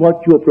exactly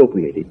what you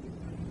appropriated.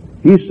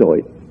 He saw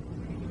it,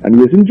 and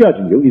He isn't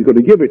judging you. He's going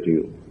to give it to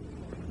you.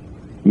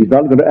 He's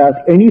not going to ask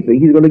anything.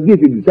 He's going to give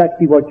you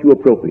exactly what you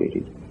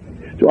appropriated.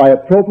 So I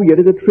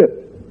appropriated a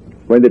trip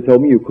when they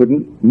told me you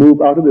couldn't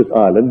move out of this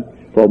island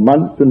for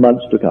months and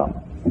months to come.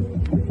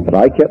 But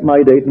I kept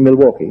my date in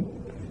Milwaukee.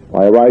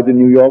 I arrived in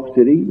New York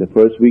City the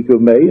first week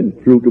of May and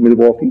flew to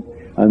Milwaukee,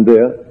 and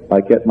there I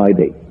kept my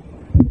date.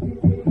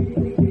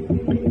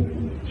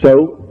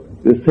 So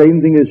the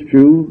same thing is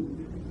true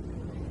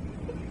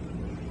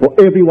for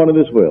everyone in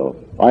this world.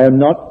 I am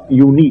not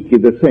unique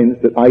in the sense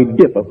that I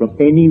differ from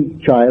any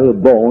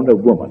child born of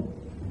woman.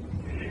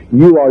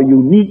 You are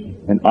unique,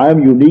 and I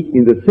am unique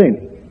in the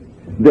sense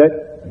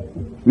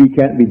that we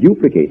can't be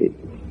duplicated.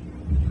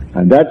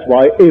 And that's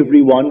why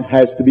everyone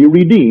has to be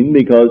redeemed,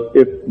 because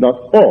if not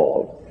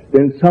all,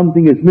 then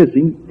something is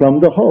missing from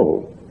the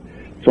whole.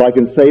 So I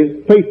can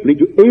say faithfully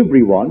to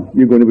everyone,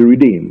 you're going to be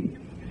redeemed.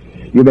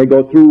 You may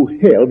go through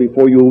hell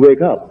before you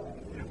wake up,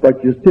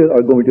 but you still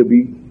are going to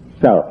be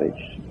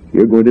salvaged.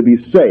 You're going to be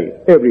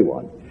saved,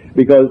 everyone,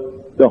 because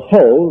the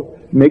whole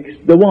makes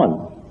the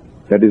one,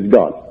 that is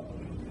God.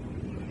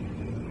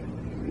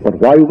 But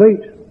why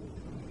wait?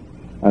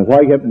 And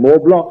why have more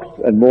blocks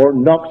and more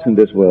knocks in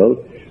this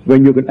world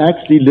when you can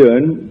actually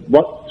learn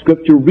what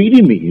Scripture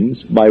really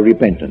means by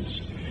repentance?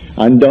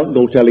 And don't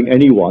go telling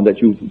anyone that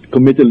you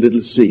commit a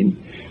little sin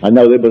and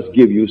now they must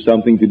give you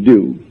something to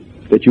do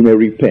that you may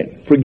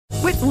repent.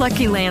 With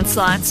Lucky Land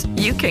Slots,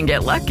 you can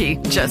get lucky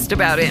just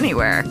about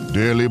anywhere.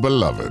 Dearly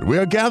beloved, we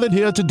are gathered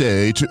here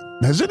today to...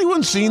 Has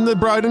anyone seen the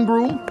bride and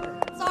groom?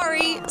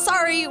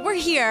 Sorry, we're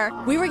here.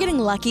 We were getting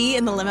lucky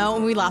in the limo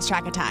and we lost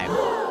track of time.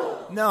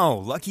 No,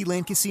 Lucky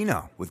Land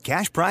Casino, with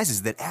cash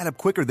prizes that add up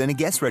quicker than a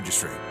guest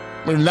registry.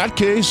 In that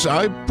case,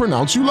 I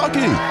pronounce you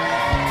lucky.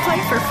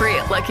 Play for free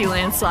at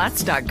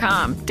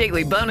LuckyLandSlots.com.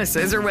 Daily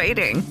bonuses are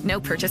waiting. No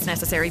purchase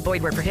necessary.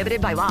 Void where prohibited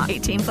by law.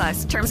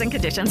 18+. Terms and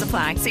conditions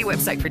apply. See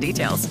website for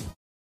details.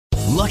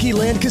 Lucky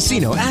Land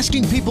Casino,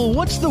 asking people,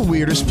 what's the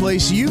weirdest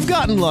place you've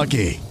gotten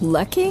lucky?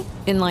 Lucky?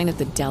 In line at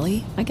the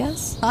deli, I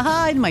guess?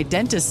 Aha, in my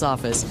dentist's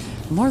office.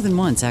 More than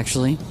once,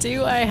 actually.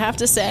 Do I have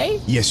to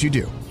say? Yes, you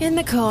do. In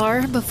the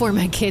car before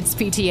my kids'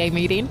 PTA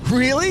meeting.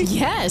 Really?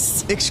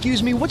 Yes.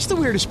 Excuse me, what's the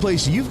weirdest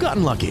place you've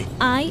gotten lucky?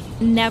 I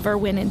never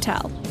win and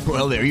tell.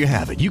 Well, there you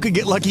have it. You can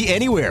get lucky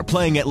anywhere,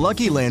 playing at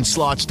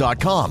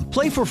LuckyLandSlots.com.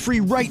 Play for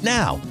free right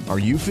now. Are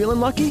you feeling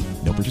lucky?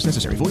 No purchase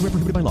necessary. Void where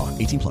prohibited by law.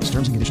 18+.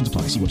 Terms and conditions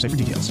apply. See website for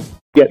details.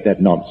 Get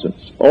that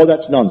nonsense. Oh,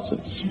 that's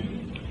nonsense.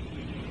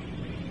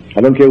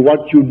 I don't care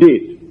what you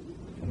did.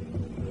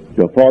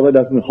 Your Father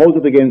doesn't hold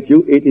it against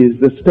you. It is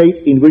the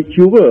state in which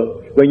you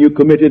were when you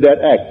committed that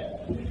act.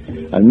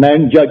 And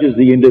man judges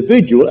the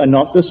individual and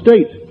not the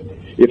state.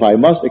 If I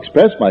must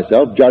express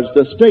myself, judge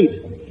the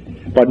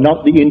state, but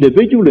not the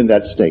individual in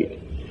that state.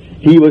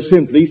 He was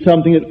simply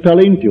something that fell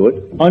into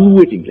it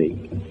unwittingly.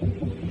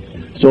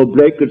 So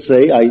Blake could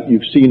say,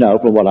 you see now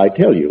from what I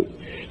tell you,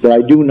 that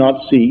I do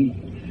not see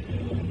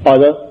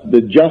either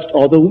the just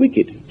or the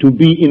wicked to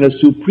be in a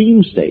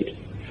supreme state,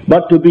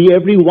 but to be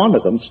every one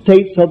of them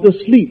states of the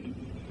sleep,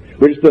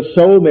 which the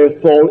soul may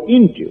fall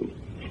into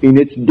in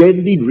its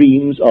deadly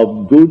dreams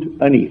of good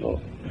and evil.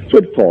 So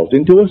it falls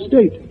into a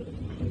state.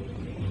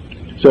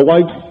 So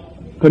why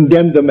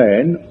condemn the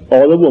man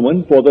or the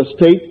woman for the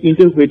state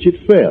into which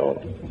it fell?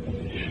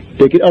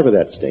 Take it out of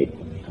that state.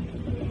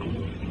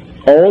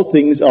 All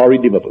things are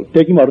redeemable.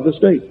 Take him out of the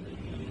state.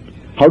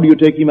 How do you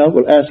take him out?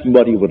 Well, ask him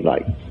what he would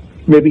like.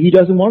 Maybe he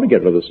doesn't want to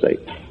get out of the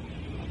state.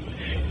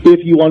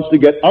 If he wants to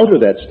get out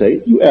of that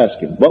state, you ask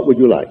him, what would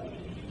you like?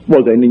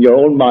 Well, then, in your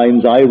own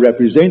mind's eye,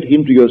 represent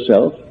him to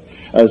yourself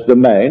as the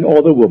man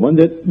or the woman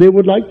that they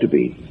would like to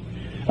be.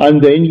 And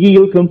then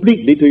yield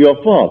completely to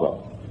your Father,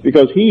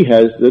 because He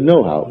has the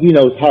know-how. He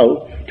knows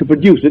how to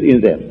produce it in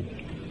them.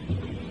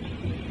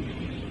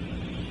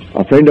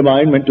 A friend of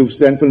mine went to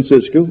San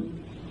Francisco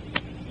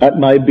at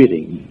my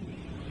bidding.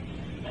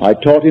 I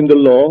taught him the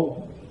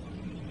law,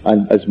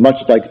 and as much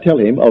as I could tell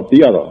him of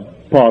the other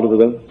part of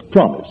the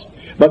promise.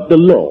 But the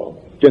law,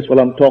 just what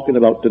I'm talking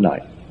about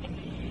tonight.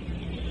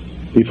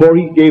 Before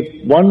he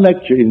gave one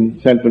lecture in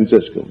San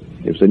Francisco,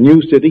 it was a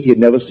new city, he had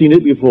never seen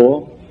it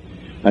before,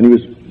 and he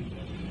was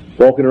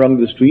walking around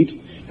the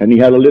street, and he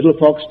had a little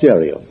fox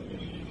terrier.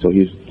 So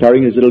he's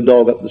carrying his little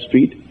dog up the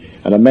street,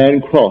 and a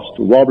man crossed,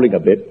 wobbling a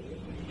bit,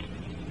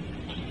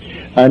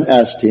 and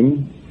asked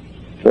him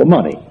for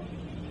money.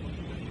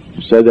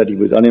 He said that he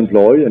was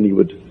unemployed, and he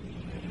would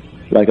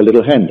like a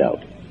little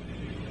handout.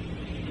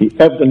 He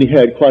evidently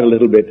had quite a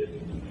little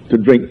bit to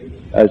drink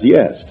as he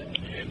asked.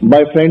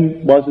 My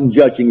friend wasn't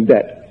judging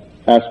that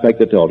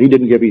aspect at all. He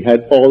didn't give, he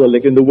had all the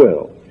liquor in the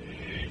world.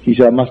 He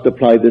said, I must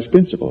apply this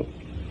principle.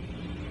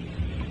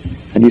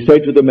 And he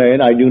said to the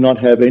man, I do not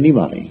have any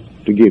money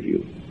to give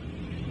you.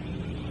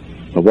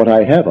 But what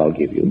I have, I'll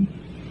give you.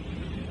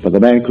 But the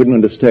man couldn't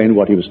understand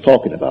what he was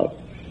talking about,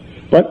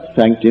 but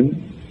thanked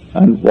him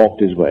and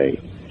walked his way.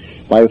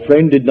 My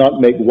friend did not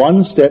make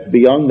one step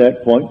beyond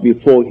that point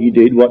before he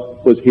did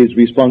what was his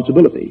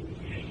responsibility.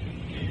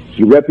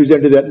 He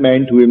represented that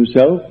man to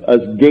himself as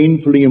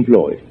gainfully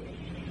employed,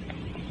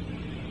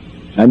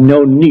 and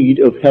no need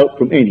of help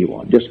from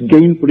anyone, just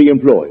gainfully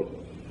employed.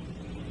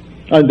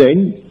 And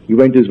then he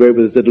went his way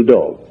with his little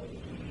dog.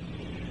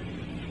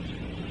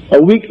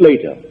 A week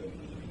later,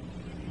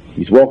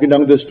 he's walking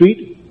down the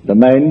street. The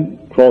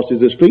man crosses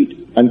the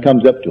street and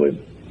comes up to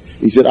him.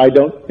 He said, I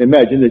don't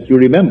imagine that you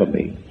remember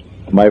me.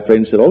 My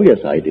friend said, oh yes,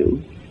 I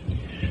do.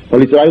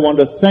 Well, he said, I want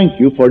to thank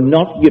you for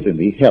not giving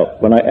me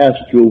help when I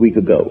asked you a week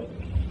ago.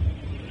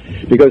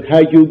 Because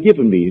had you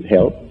given me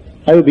help,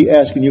 I would be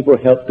asking you for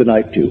help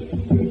tonight too.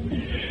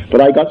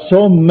 But I got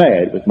so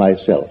mad with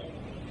myself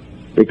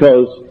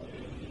because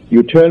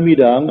you turned me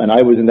down and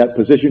I was in that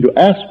position to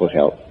ask for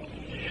help.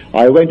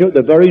 I went out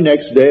the very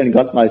next day and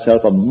got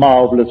myself a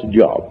marvelous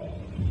job.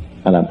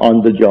 And I'm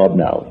on the job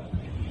now.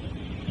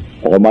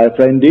 All my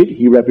friend did,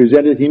 he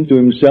represented him to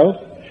himself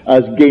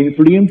as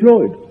gainfully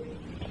employed.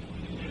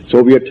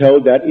 So we are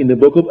told that in the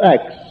book of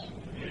Acts,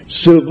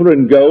 silver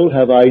and gold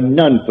have I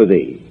none for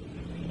thee,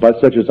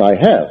 but such as I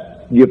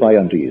have, give I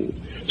unto you.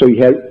 So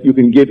you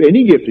can give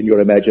any gift in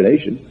your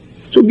imagination,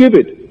 so give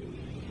it.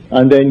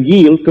 And then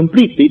yield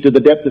completely to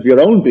the depth of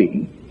your own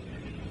being,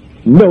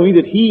 knowing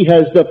that he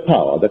has the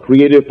power, the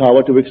creative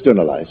power to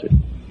externalize it.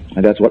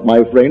 And that's what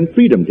my friend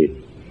Freedom did.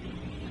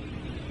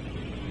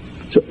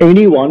 So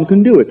anyone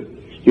can do it.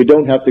 You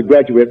don't have to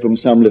graduate from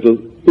some little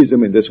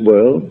ism in this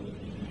world.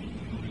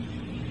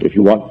 If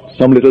you want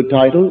some little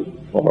title,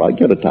 all right,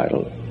 get a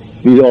title.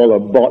 These all are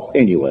bought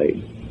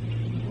anyway.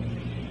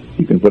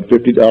 You can put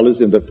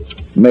 $50 in the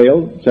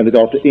mail, send it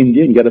off to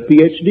India, and get a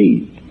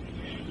PhD.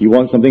 You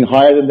want something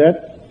higher than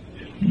that?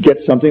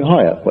 Get something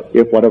higher,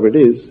 if whatever it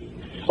is,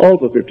 all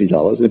for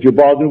 $50. And if you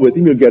bargain with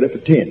him, you'll get it for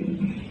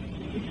 $10.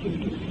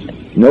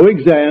 No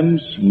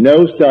exams,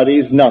 no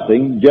studies,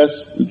 nothing, just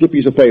a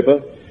piece of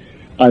paper,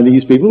 and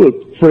these people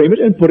will frame it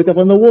and put it up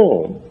on the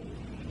wall.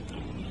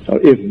 Now,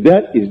 if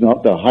that is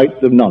not the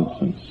height of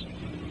nonsense,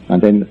 and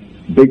then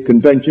big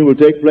convention will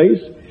take place,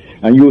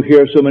 and you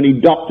hear so many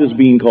doctors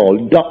being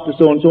called, Dr.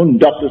 So-and-so and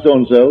Dr.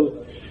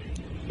 So-and-so,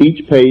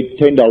 each paid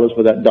 $10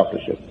 for that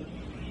doctorship.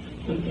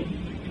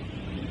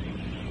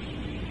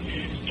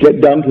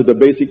 Get down to the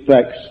basic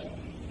facts.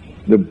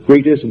 The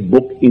greatest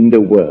book in the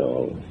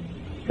world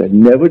that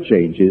never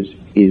changes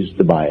is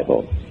the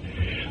Bible.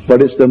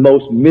 But it's the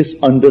most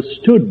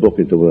misunderstood book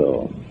in the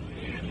world.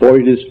 For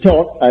it is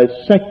taught as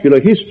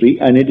secular history,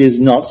 and it is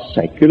not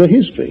secular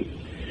history.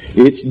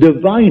 It's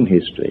divine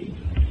history.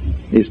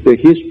 It's the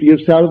history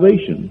of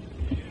salvation.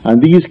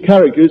 And these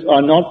characters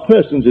are not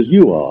persons as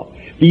you are.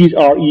 These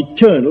are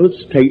eternal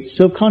states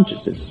of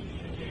consciousness.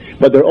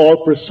 But they're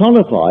all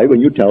personified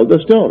when you tell the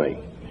story.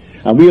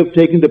 And we have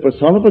taken the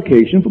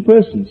personification for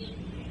persons,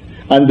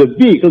 and the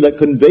vehicle that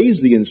conveys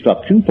the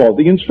instruction for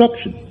the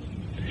instruction,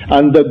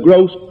 and the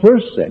gross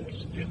first sense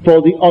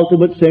for the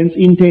ultimate sense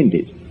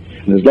intended.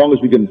 And as long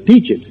as we can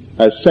teach it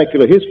as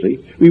secular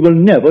history, we will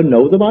never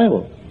know the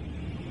Bible.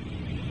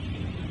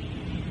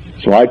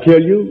 So I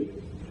tell you,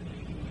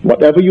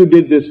 whatever you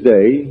did this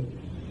day,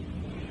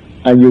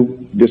 and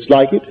you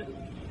dislike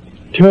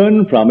it,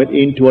 turn from it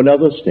into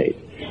another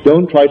state.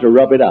 Don't try to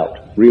rub it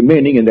out,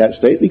 remaining in that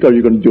state, because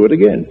you're going to do it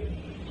again.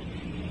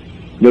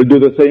 You'll do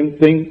the same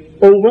thing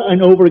over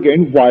and over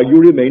again while you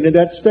remain in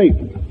that state.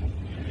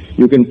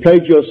 You can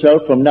pledge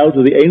yourself from now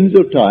to the ends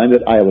of time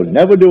that I will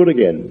never do it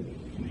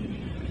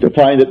again, to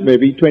find that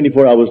maybe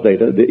 24 hours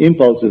later the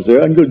impulse is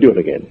there and you'll do it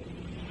again.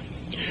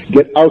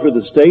 Get out of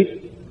the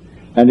state,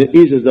 and it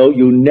is as though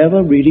you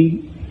never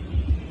really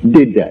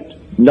did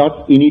that,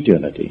 not in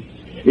eternity.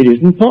 It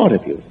isn't part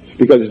of you,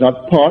 because it's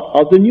not part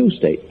of the new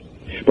state.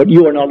 But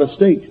you are not a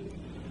state.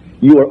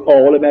 You are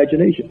all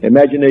imagination.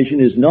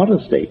 Imagination is not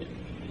a state.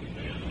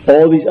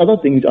 All these other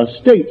things are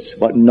states,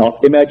 but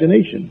not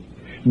imagination.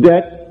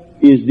 That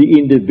is the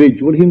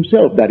individual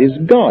himself. That is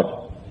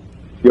God.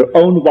 Your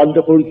own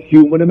wonderful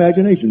human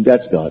imagination.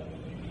 That's God.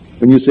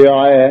 When you say,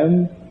 I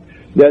am,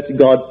 that's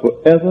God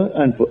forever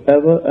and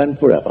forever and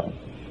forever.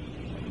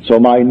 So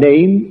my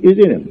name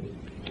is in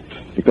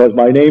him. Because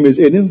my name is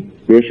in him,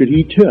 where should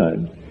he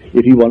turn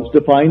if he wants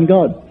to find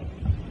God?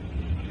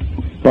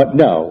 But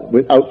now,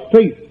 without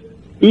faith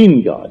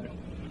in God,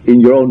 in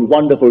your own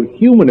wonderful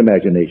human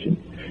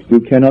imagination, you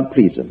cannot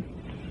please him.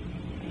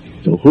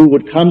 So who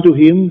would come to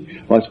him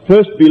must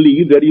first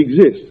believe that he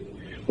exists.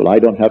 Well, I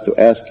don't have to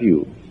ask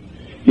you.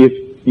 If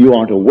you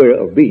aren't aware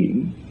of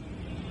being,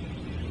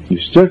 you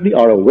certainly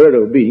are aware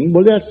of being.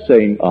 Well, that's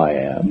saying I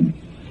am.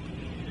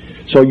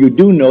 So you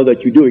do know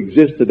that you do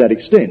exist to that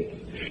extent.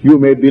 You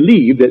may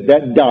believe that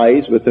that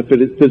dies with the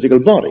physical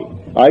body.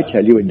 I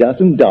tell you, it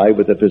doesn't die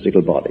with the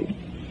physical body.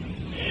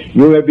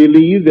 You may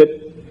believe that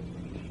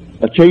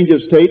a change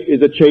of state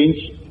is a change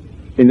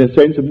in the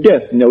sense of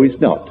death. No, it's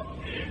not.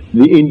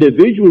 The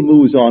individual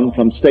moves on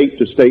from state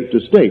to state to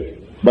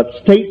state, but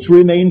states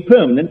remain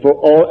permanent for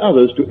all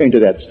others to enter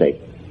that state.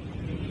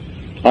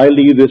 I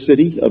leave the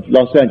city of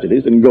Los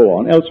Angeles and go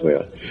on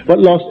elsewhere, but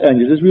Los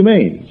Angeles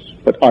remains.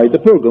 But I, the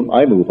pilgrim,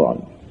 I move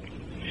on.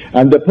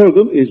 And the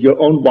pilgrim is your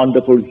own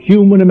wonderful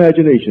human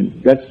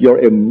imagination. That's your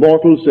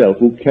immortal self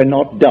who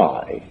cannot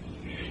die.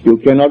 You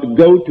cannot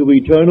go to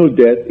eternal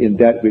death in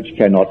that which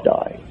cannot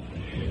die.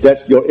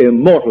 That's your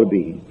immortal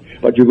being.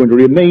 But you're going to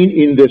remain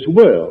in this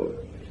world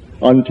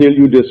until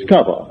you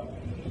discover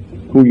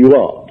who you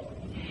are.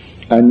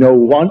 And no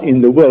one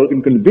in the world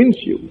can convince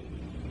you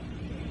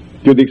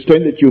to the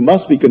extent that you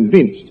must be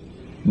convinced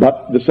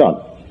but the Son.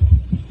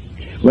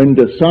 When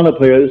the Son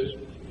appears,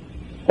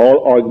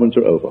 all arguments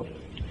are over.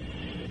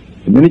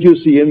 The minute you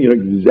see him, you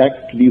know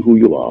exactly who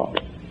you are.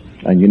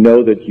 And you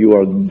know that you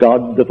are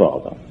God the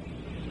Father.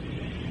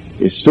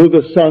 It's through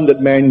the Son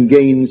that man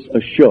gains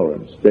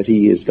assurance that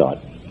he is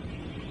God.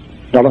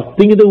 Not a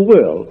thing in the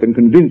world can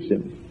convince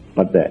him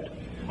but that.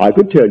 I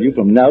could tell you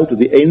from now to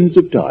the ends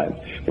of time,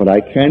 but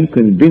I can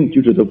convince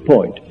you to the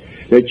point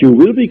that you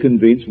will be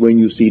convinced when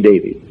you see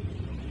David.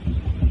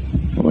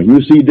 And when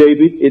you see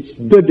David, it's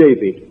the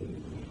David,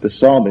 the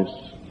psalmist,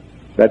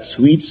 that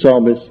sweet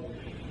psalmist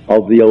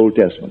of the Old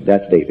Testament.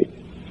 That's David.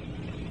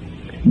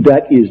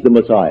 That is the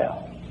Messiah.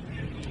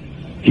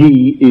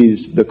 He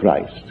is the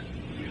Christ.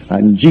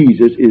 And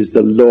Jesus is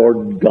the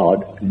Lord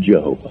God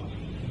Jehovah.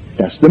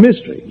 That's the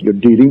mystery. You're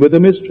dealing with a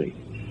mystery.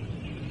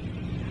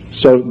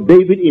 So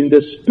David in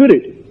the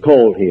Spirit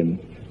called him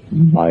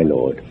my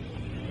Lord.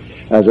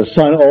 As a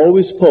son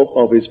always spoke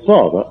of his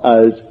father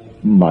as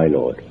my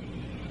Lord.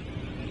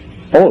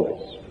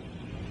 Always.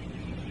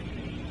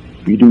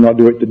 We do not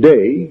do it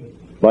today,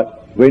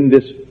 but when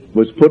this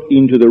was put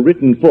into the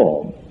written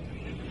form,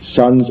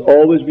 sons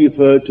always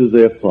refer to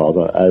their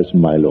father as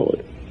my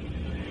Lord.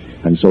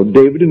 And so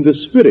David in the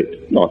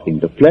Spirit, not in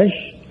the flesh,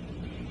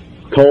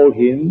 called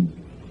him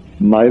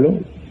my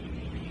Lord.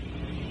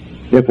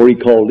 Therefore he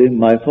called him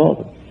my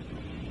Father.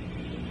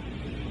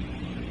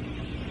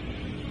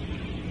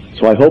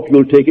 So I hope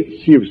you'll take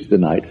it seriously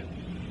tonight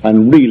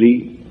and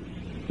really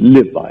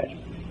live by it.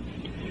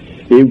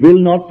 It will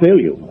not fail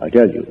you, I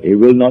tell you. It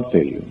will not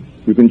fail you.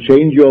 You can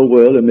change your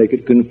world and make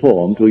it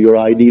conform to your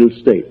ideal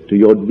state, to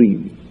your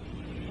dream.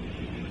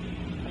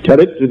 Tell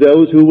it to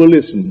those who will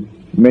listen.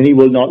 Many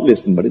will not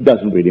listen, but it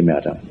doesn't really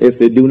matter. If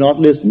they do not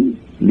listen,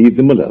 leave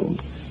them alone.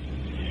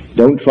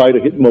 Don't try to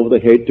hit them over the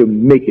head to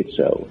make it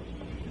so.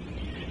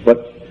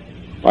 But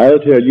I'll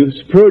tell you,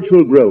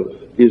 spiritual growth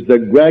is the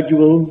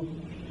gradual,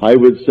 I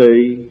would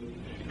say,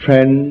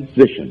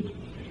 transition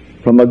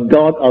from a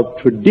God of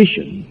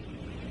tradition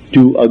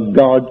to a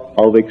God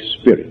of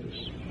experience.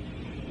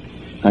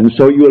 And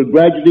so you will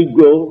gradually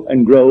grow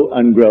and grow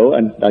and grow,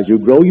 and as you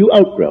grow, you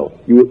outgrow.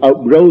 You will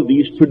outgrow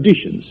these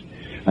traditions,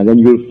 and then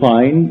you'll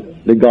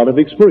find the God of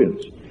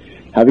experience.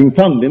 Having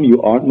found him,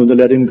 you aren't going to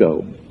let him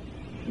go.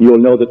 You'll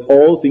know that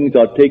all things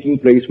are taking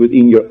place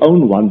within your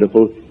own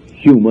wonderful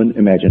human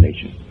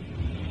imagination.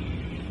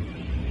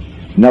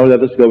 Now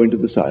let us go into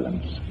the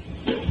silence.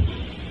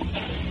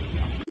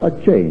 A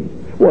change.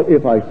 Well,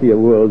 if I see a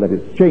world that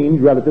is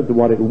changed relative to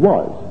what it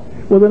was,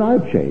 well, then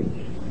I've changed.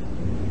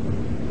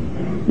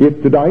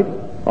 If tonight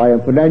I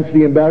am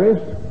financially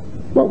embarrassed,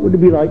 what would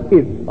it be like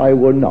if I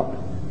were not?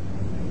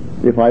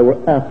 If I were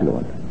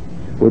affluent?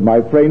 Would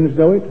my friends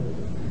know it?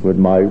 Would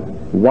my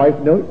wife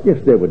know it?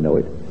 Yes, they would know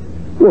it.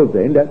 Well,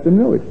 then let them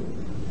know it.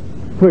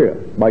 Where?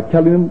 By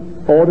telling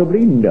them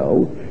audibly?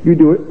 No. You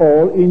do it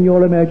all in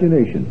your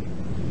imagination.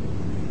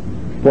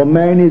 For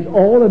man is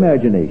all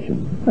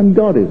imagination, and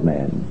God is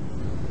man,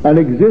 and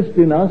exists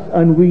in us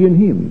and we in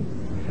him.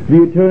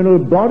 The eternal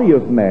body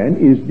of man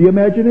is the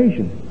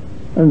imagination,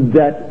 and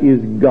that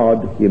is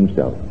God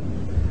himself.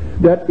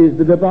 That is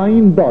the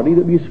divine body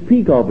that we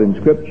speak of in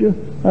Scripture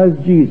as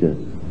Jesus.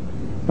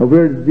 Now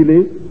where does he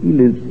live? He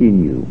lives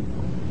in you.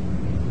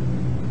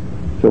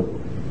 So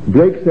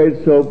Blake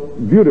said so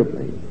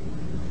beautifully,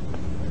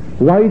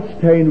 why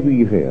stand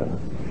we here,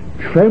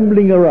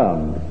 trembling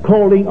around,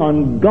 calling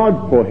on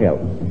God for help,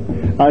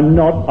 and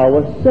not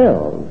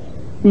ourselves,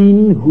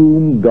 in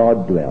whom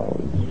God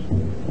dwells?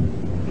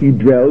 He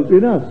dwells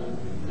in us.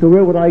 So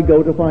where would I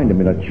go to find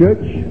him? In a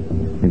church?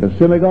 In a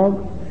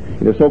synagogue?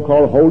 In a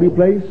so-called holy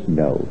place?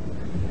 No.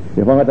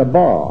 If I'm at a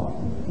bar,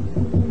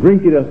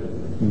 drinking a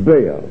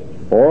beer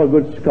or a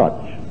good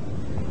scotch,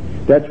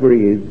 that's where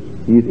he is.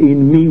 He's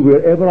in me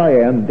wherever I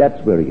am, that's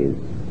where he is.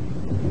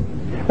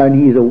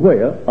 And he's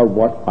aware of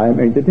what I am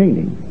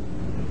entertaining.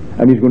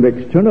 And he's going to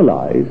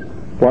externalize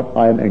what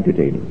I am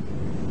entertaining.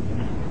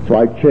 So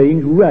I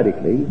change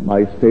radically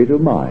my state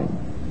of mind.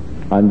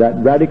 And that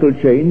radical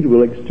change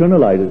will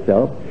externalize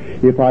itself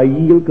if I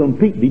yield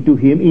completely to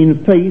him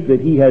in faith that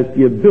he has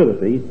the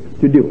ability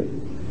to do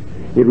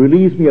it. It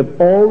relieves me of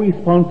all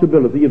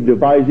responsibility of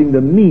devising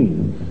the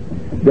means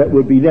that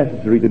would be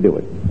necessary to do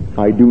it.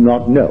 I do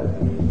not know.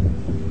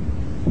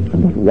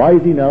 I'm not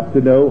wise enough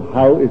to know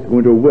how it's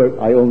going to work.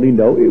 I only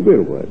know it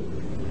will work.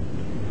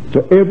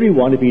 So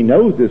everyone, if he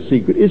knows this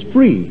secret, is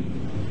free.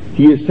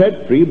 He is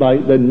set free by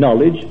the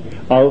knowledge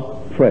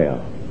of prayer.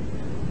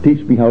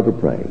 Teach me how to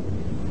pray.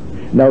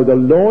 Now, the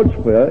Lord's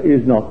Prayer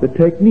is not the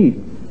technique.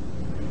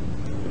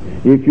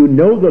 If you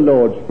know the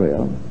Lord's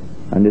Prayer,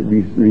 and it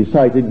is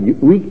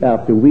recited week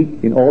after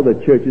week in all the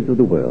churches of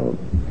the world,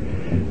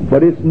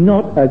 but it's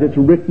not as it's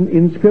written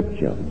in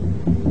Scripture.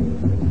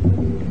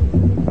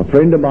 A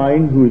friend of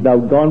mine who is now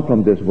gone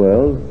from this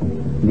world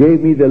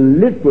gave me the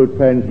literal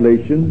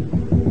translation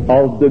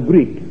of the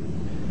Greek.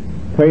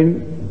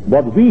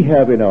 What we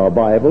have in our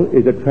Bible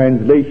is a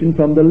translation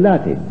from the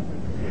Latin,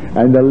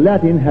 and the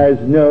Latin has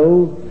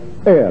no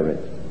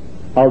aorist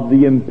of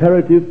the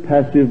imperative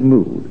passive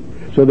mood,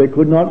 so they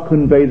could not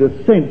convey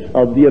the sense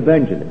of the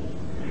evangelist.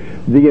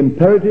 The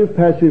imperative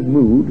passive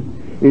mood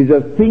is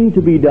a thing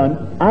to be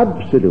done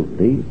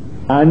absolutely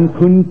and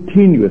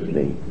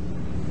continuously.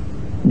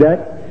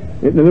 That,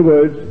 in other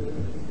words,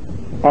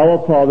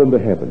 our Father in the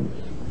heavens,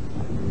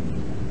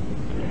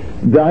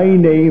 thy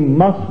name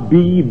must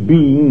be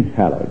being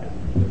hallowed.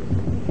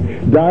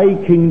 Thy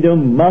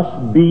kingdom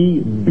must be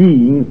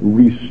being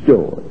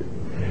restored.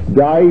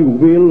 Thy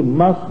will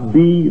must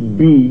be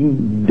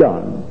being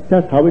done.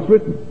 That's how it's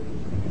written.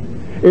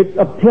 It's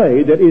a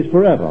play that is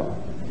forever,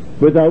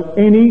 without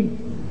any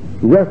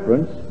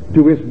reference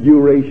to its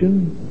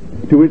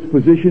duration, to its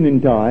position in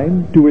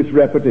time, to its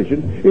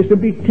repetition. It's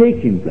simply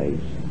taking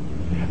place.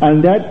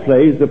 And that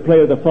play is the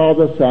play of the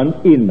Father, Son,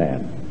 in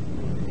man.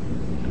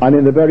 And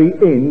in the very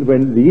end,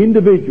 when the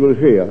individual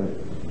here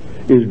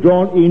is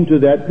drawn into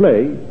that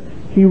play,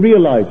 he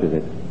realizes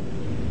it.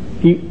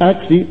 He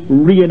actually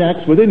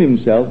reenacts within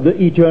himself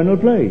the eternal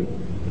play.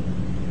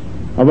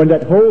 And when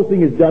that whole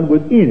thing is done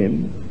within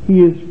him, he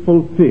has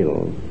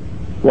fulfilled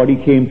what he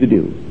came to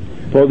do.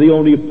 For the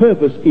only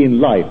purpose in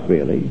life,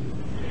 really,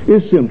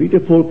 is simply to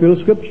fulfill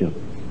Scripture.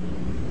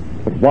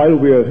 But while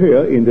we are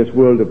here in this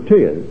world of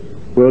tears,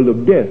 world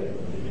of death,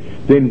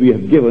 then we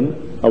have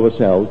given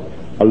ourselves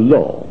a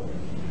law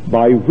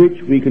by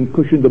which we can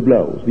cushion the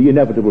blows, the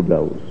inevitable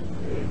blows.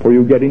 For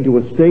you get into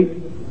a state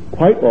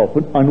quite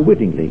often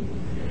unwittingly,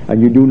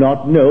 and you do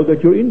not know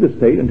that you're in the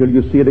state until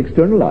you see it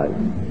externalized,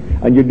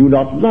 and you do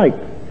not like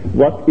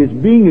what is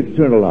being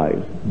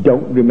externalized.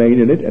 Don't remain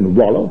in it and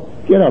wallow.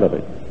 Get out of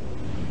it.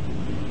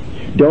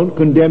 Don't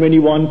condemn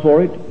anyone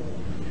for it.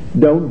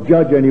 Don't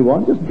judge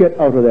anyone. Just get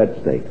out of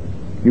that state.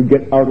 You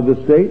get out of the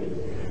state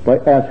by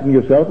asking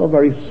yourself a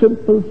very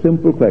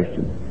simple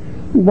question.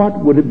 What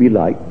would it be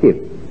like if?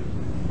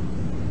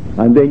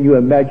 And then you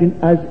imagine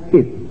as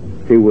if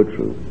it were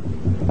true.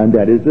 And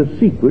that is the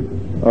secret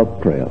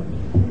of prayer.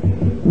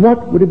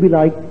 What would it be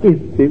like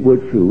if it were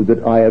true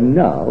that I am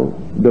now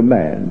the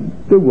man,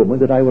 the woman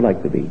that I would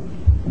like to be?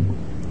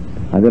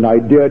 And then I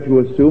dare to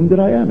assume that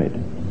I am it.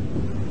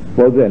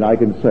 Well, then I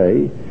can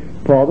say,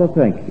 Father,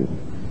 thank you.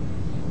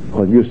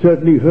 Because you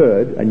certainly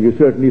heard and you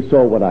certainly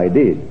saw what I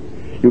did.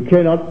 You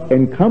cannot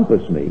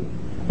encompass me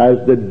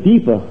as the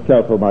deeper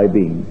self of my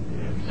being,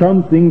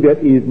 something that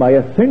is my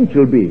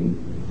essential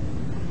being,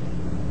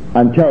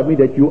 and tell me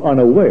that you're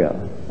unaware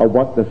of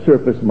what the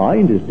surface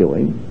mind is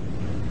doing.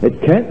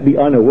 It can't be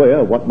unaware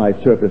of what my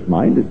surface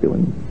mind is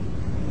doing.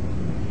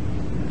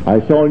 I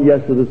saw in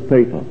yesterday's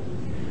paper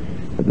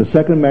that the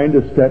second man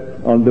to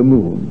step on the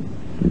moon,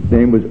 his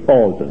name was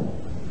Aldrin.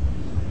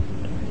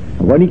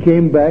 And when he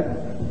came back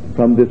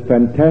from this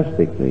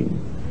fantastic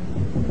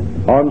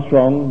thing,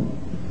 Armstrong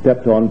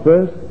stepped on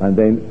first and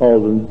then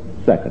Aldrin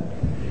second,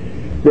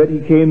 that he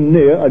came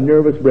near a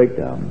nervous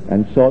breakdown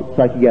and sought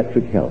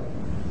psychiatric help.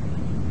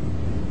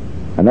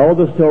 And all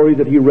the stories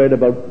that he read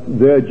about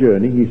their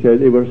journey, he said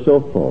they were so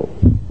false.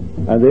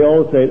 And they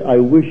all said, I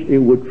wish it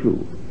were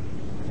true.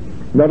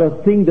 Not a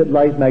thing that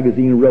Life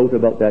magazine wrote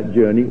about that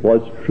journey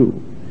was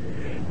true.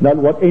 Not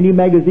what any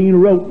magazine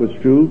wrote was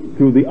true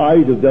through the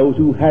eyes of those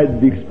who had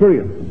the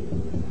experience.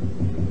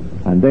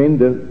 And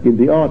then in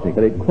the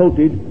article it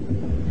quoted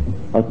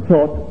a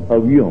thought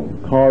of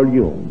Jung, Carl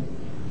Jung.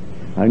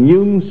 And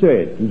Jung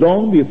said,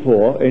 long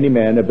before any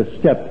man ever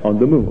stepped on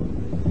the moon,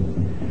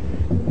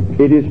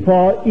 it is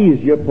far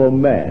easier for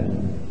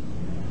man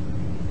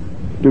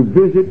to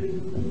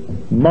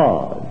visit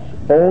Mars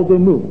or the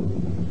moon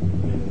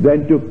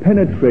than to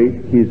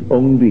penetrate his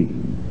own being.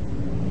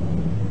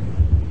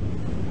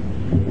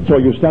 So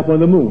you step on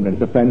the moon, and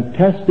it's a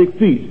fantastic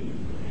feat,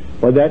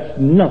 but that's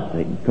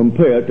nothing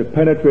compared to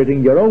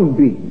penetrating your own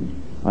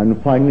being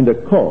and finding the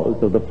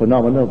cause of the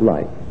phenomena of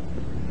life.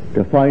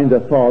 To find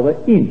the Father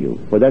in you,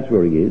 for that's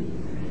where he is.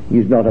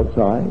 He's not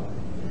outside.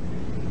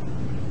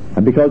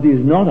 And because he's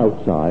not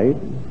outside,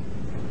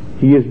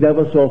 he is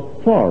never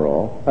so far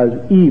off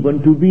as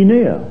even to be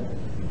near.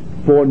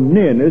 For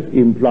nearness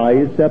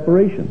implies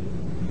separation.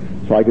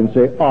 So I can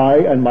say, I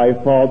and my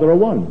Father are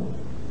one.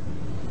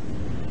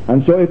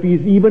 And so if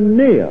he's even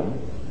near,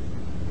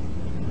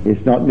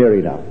 it's not near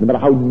enough. No matter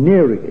how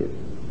near it is,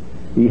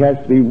 He has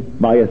to be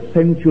my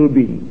essential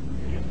being.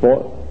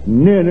 For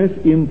nearness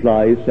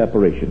implies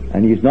separation,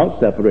 and he's not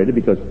separated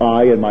because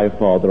I and my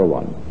Father are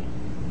one.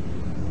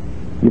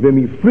 Give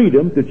me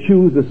freedom to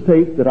choose the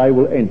state that I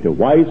will enter,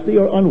 wisely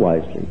or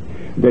unwisely.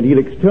 Then he'll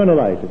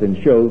externalize it and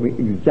show me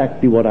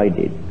exactly what I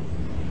did.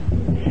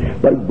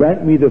 But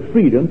grant me the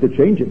freedom to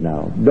change it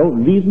now.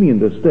 Don't leave me in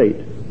the state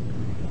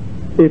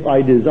if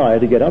I desire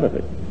to get out of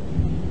it.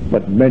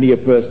 But many a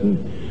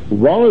person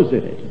wallows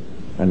in it,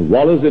 and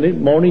wallows in it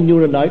morning,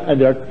 noon, and night,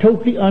 and they're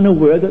totally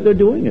unaware that they're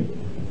doing it.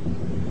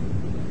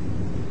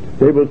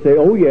 They will say,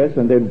 oh yes,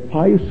 and then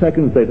 5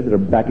 seconds later they're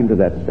back into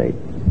that state.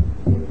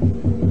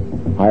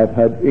 I have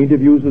had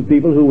interviews with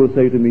people who will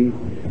say to me,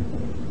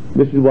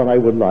 this is what I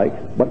would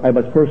like, but I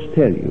must first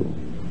tell you.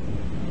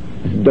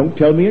 Don't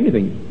tell me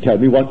anything. Tell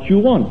me what you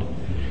want.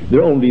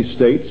 They're only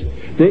states.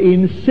 They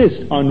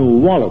insist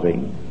on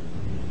wallowing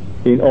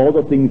in all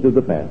the things of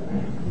the past.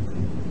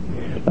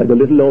 Like the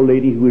little old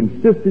lady who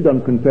insisted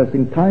on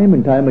confessing time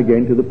and time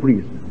again to the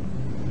priest.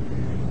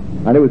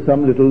 And it was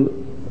some little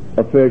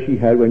affair she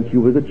had when she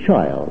was a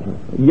child,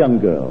 a young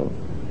girl.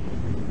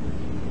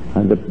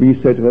 And the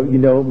priest said to her, you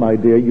know, my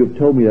dear, you've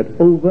told me that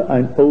over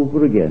and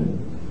over again.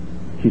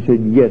 She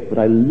said, yes, but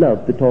I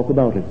love to talk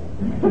about it.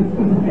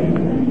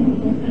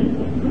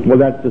 Well,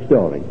 that's the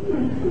story.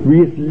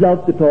 We just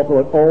love to talk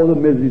about all the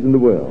miseries in the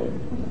world.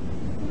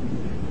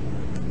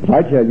 But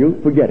I tell you,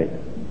 forget it.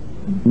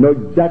 Know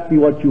exactly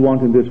what you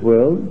want in this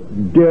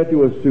world, dare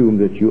to assume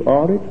that you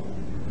are it,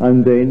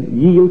 and then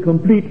yield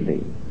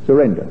completely,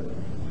 surrender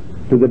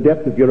to the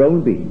depth of your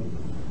own being.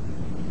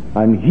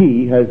 And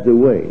he has the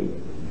way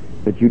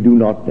that you do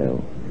not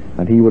know,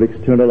 and he will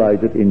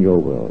externalize it in your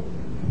world.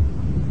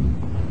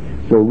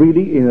 So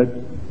really, in a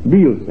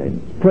real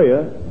sense,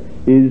 prayer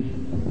is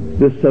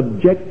the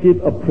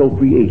subjective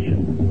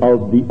appropriation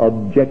of the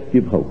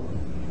objective hope.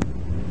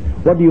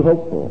 What do you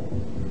hope for?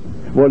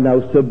 Well,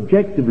 now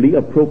subjectively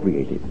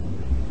appropriate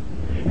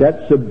it.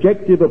 That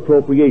subjective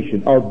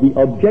appropriation of the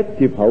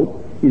objective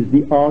hope is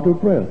the art of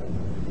prayer.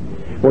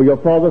 For your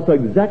Father saw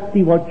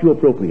exactly what you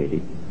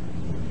appropriated.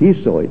 He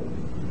saw it,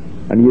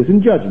 and he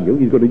isn't judging you.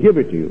 He's going to give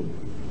it to you.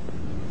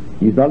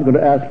 He's not going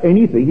to ask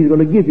anything. He's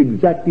going to give you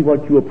exactly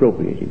what you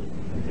appropriated.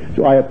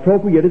 So I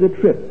appropriated a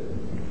trip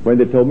when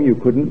they told me you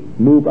couldn't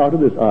move out of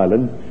this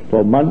island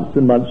for months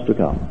and months to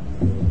come.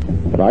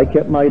 But I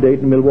kept my date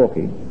in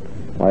Milwaukee.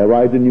 I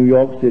arrived in New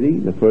York City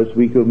the first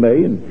week of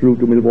May and flew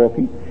to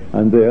Milwaukee,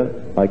 and there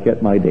I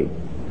kept my date.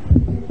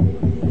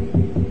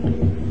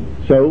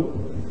 So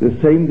the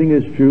same thing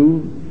is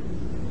true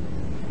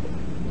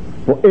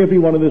for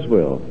everyone in this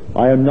world.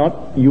 I am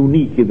not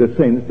unique in the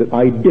sense that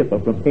I differ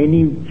from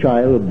any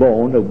child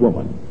born of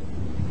woman.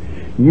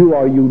 You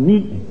are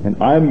unique,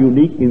 and I am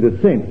unique in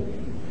the sense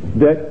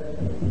that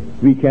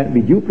we can't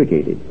be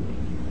duplicated.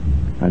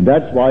 And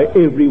that's why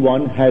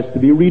everyone has to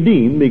be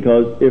redeemed,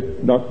 because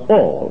if not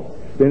all,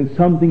 then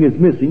something is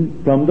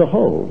missing from the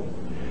whole.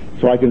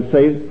 So I can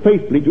say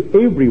faithfully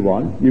to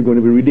everyone, you're going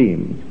to be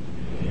redeemed.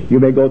 You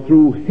may go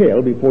through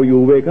hell before you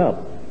wake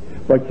up,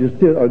 but you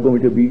still are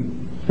going to be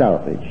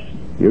salvaged.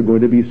 You're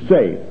going to be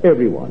saved,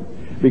 everyone,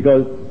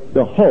 because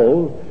the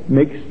whole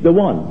makes the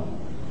one,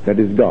 that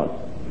is God.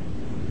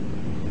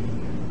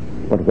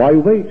 But why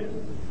wait?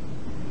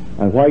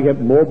 And why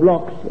have more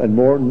blocks and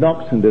more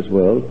knocks in this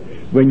world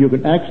when you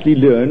can actually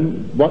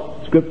learn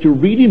what Scripture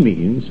really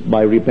means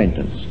by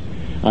repentance?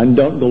 And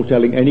don't go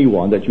telling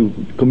anyone that you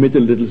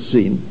committed a little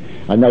sin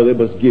and now they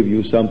must give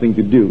you something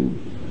to do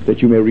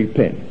that you may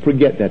repent.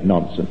 Forget that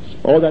nonsense.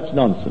 All that's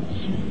nonsense.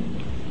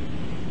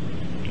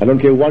 I don't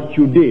care what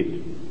you did.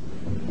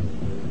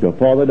 Your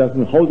Father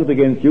doesn't hold it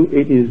against you.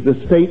 It is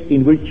the state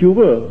in which you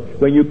were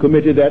when you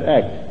committed that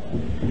act.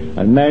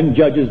 And man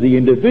judges the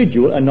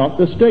individual and not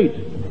the state.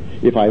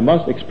 If I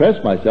must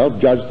express myself,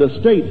 judge the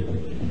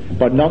state,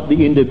 but not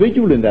the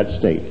individual in that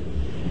state.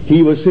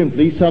 He was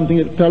simply something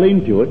that fell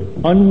into it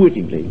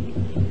unwittingly.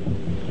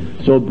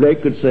 So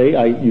Blake could say,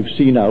 you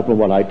see now from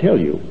what I tell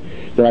you,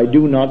 that I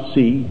do not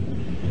see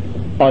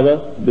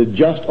either the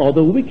just or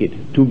the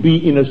wicked to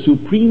be in a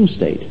supreme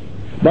state,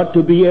 but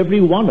to be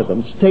every one of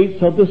them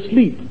states of the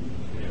sleep,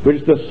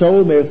 which the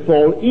soul may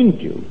fall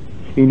into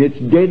in its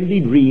deadly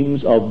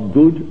dreams of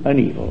good and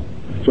evil.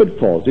 So it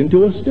falls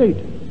into a state.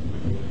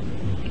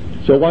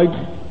 So why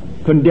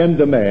condemn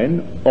the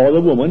man or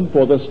the woman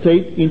for the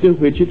state into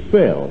which it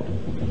fell?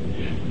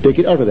 Take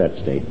it out of that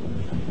state.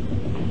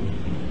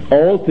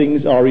 All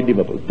things are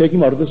redeemable. Take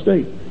him out of the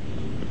state.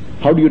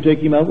 How do you take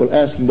him out? Well,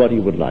 ask him what he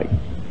would like.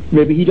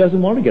 Maybe he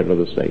doesn't want to get out of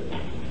the state.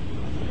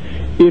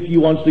 If he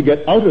wants to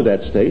get out of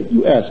that state,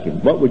 you ask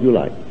him, what would you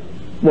like?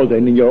 Well,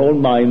 then in your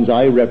own mind's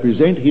eye,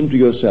 represent him to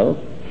yourself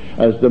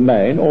as the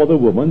man or the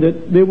woman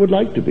that they would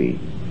like to be.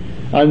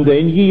 And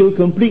then yield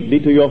completely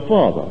to your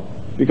Father,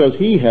 because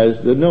he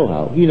has the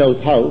know-how. He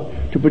knows how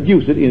to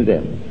produce it in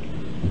them.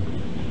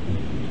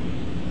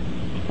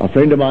 A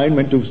friend of mine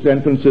went to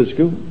San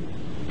Francisco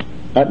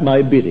at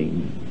my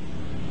bidding.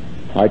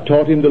 I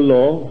taught him the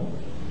law,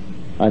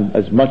 and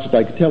as much as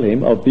I could tell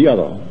him of the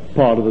other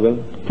part of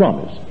the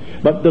promise.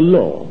 But the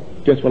law,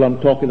 just what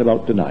I'm talking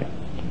about tonight.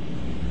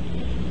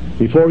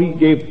 Before he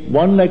gave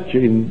one lecture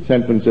in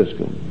San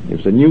Francisco. It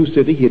was a new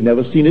city, he had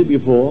never seen it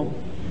before,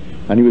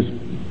 and he was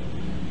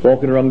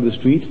walking around the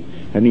street,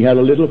 and he had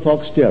a little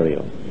Fox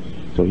Terrier.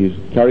 So he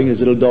was carrying his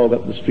little dog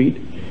up the street,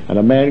 and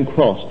a man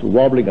crossed,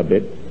 wobbling a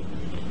bit,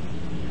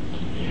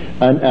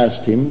 and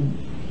asked him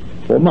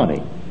for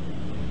money.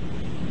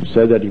 He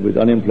said that he was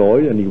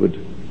unemployed and he would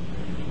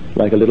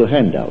like a little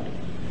handout.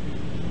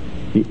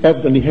 He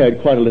evidently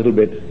had quite a little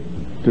bit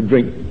to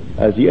drink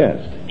as he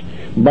asked.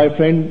 My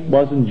friend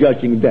wasn't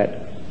judging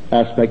that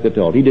aspect at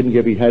all. He didn't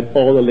give, he had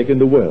all the liquor in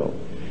the world.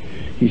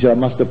 He said, I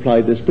must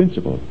apply this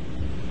principle.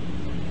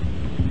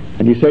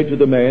 And he said to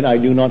the man, I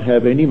do not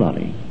have any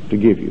money to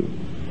give you.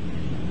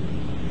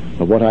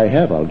 But what I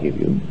have, I'll give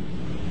you.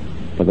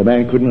 But the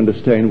man couldn't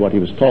understand what he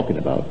was talking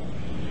about,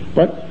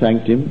 but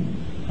thanked him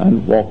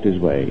and walked his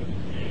way.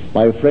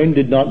 My friend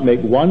did not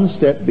make one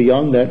step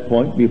beyond that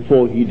point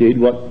before he did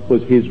what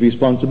was his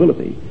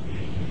responsibility.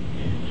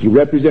 He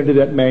represented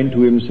that man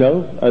to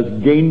himself as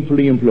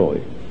gainfully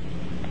employed,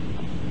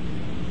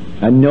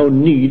 and no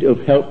need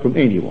of help from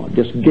anyone,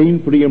 just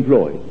gainfully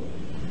employed.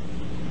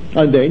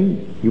 And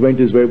then he went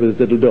his way with his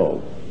little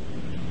dog.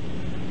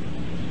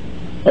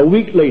 A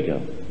week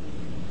later,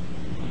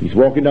 he's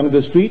walking down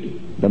the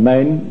street. The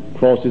man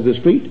crosses the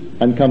street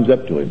and comes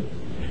up to him.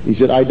 He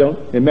said, I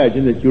don't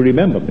imagine that you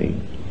remember me.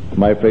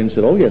 My friend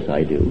said, oh yes,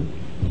 I do.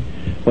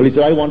 Well, he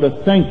said, I want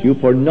to thank you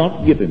for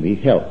not giving me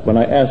help when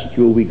I asked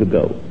you a week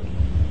ago.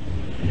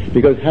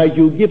 Because had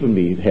you given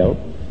me help,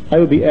 I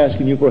would be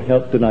asking you for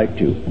help tonight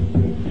too.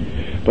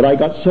 But I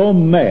got so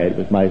mad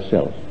with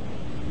myself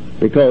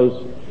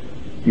because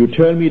you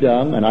turned me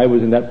down and I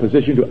was in that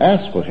position to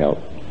ask for help.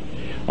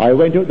 I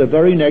went out the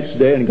very next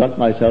day and got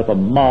myself a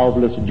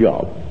marvelous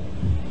job.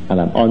 And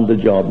I'm on the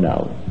job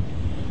now.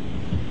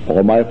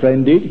 All my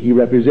friend did, he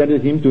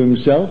represented him to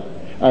himself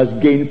as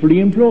gainfully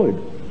employed.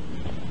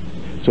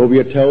 So we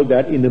are told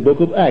that in the book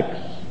of Acts,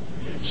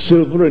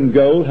 silver and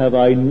gold have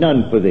I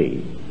none for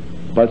thee,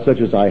 but such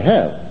as I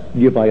have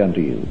give I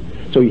unto you.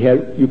 So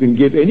you can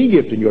give any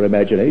gift in your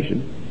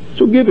imagination,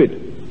 so give it,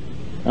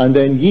 and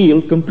then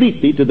yield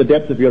completely to the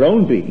depth of your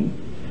own being,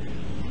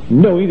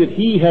 knowing that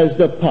he has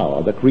the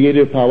power, the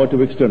creative power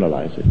to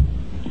externalize it.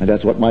 And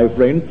that's what my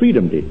friend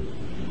Freedom did.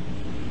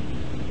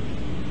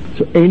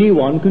 So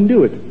anyone can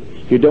do it.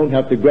 You don't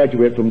have to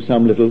graduate from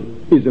some little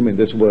ism in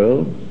this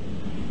world.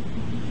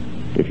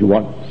 If you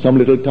want some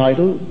little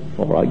title,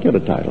 all right, get a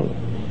title.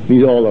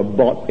 These all are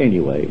bought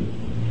anyway.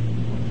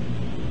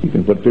 You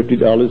can put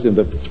 $50 in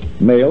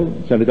the mail,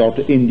 send it off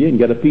to India and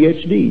get a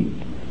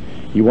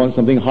PhD. You want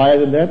something higher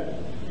than that?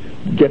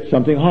 Get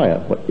something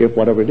higher, if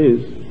whatever it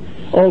is,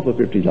 all for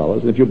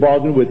 $50. And if you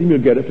bargain with him, you'll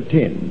get it for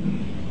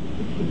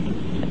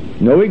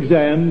 $10. No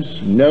exams,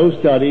 no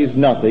studies,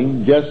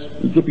 nothing, just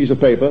a little piece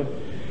of paper,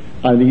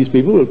 and these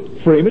people will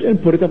frame it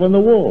and put it up on the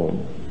wall.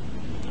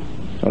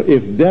 Now,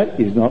 if that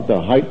is not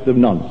the height of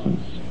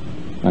nonsense,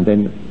 and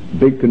then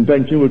big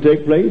convention will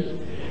take place,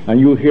 and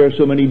you'll hear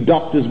so many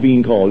doctors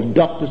being called,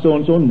 Dr.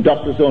 So-and-so and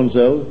Dr.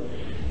 So-and-so,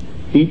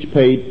 each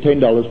paid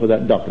 $10 for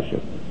that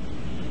doctorship.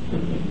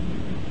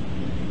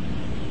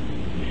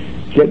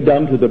 Get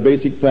down to the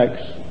basic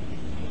facts.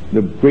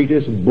 The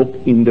greatest book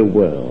in the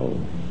world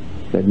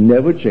that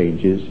never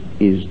changes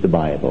is the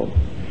Bible.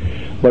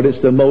 But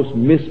it's the most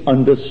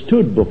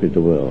misunderstood book in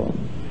the world.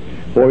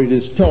 For it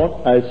is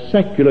taught as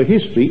secular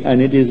history,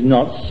 and it is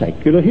not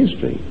secular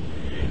history.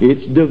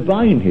 It's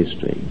divine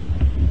history.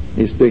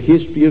 It's the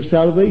history of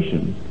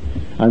salvation.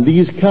 And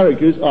these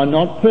characters are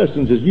not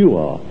persons as you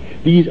are.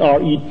 These are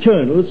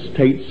eternal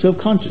states of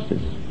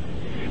consciousness.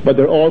 But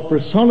they're all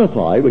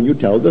personified when you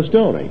tell the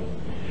story.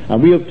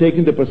 And we have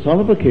taken the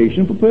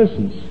personification for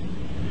persons,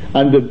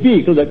 and the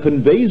vehicle that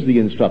conveys the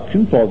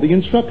instruction for the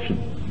instruction,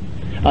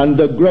 and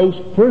the gross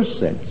first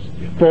sense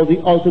for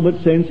the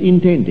ultimate sense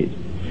intended.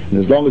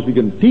 And as long as we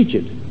can teach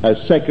it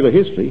as secular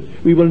history,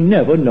 we will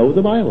never know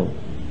the Bible.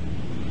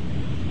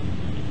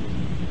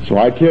 So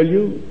I tell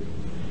you,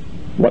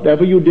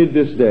 whatever you did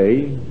this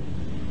day,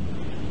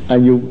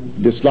 and you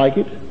dislike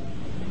it,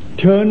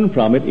 turn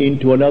from it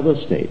into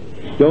another state.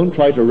 Don't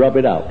try to rub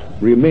it out,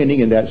 remaining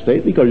in that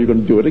state, because you're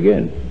going to do it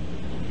again.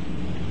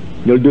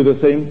 You'll do the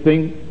same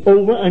thing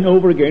over and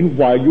over again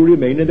while you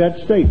remain in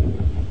that state.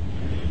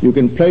 You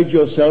can pledge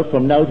yourself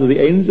from now to the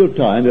ends of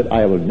time that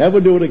I will never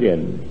do it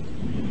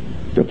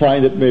again, to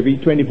find that maybe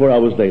 24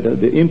 hours later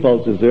the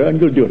impulse is there and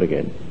you'll do it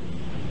again.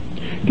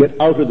 Get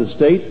out of the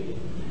state,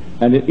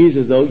 and it is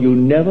as though you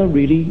never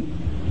really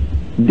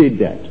did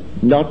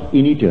that, not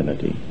in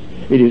eternity.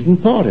 It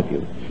isn't part of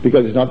you,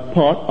 because it's not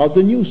part of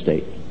the new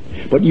state.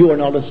 But you are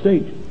not a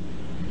state.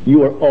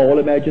 You are all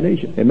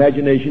imagination.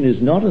 Imagination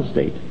is not a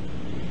state.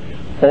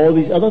 All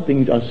these other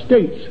things are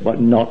states, but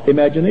not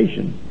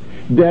imagination.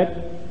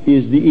 That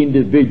is the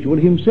individual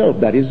himself.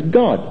 That is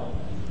God.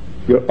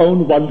 Your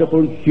own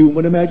wonderful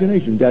human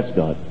imagination. That's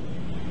God.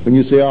 When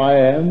you say, I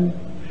am,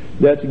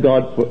 that's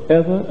God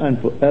forever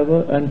and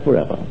forever and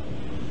forever.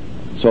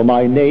 So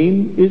my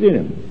name is in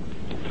him.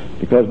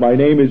 Because my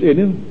name is in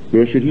him,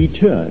 where should he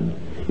turn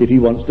if he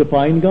wants to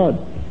find God.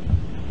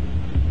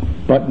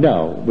 But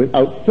now,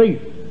 without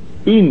faith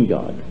in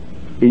God,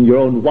 in your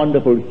own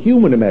wonderful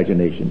human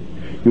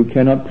imagination, you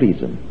cannot please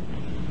him.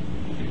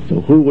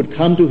 So who would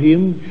come to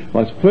him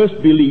must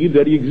first believe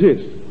that he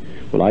exists.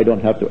 Well, I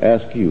don't have to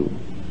ask you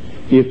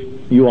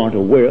if you aren't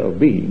aware of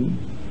being.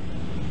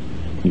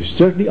 You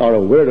certainly are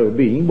aware of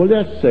being. Well,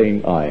 that's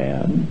saying I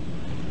am.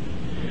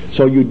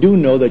 So you do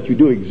know that you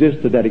do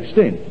exist to that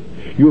extent.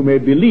 You may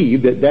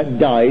believe that that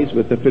dies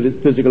with the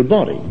physical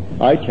body.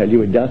 I tell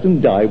you, it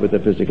doesn't die with the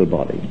physical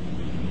body.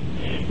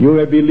 You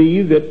may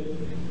believe that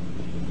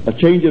a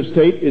change of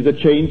state is a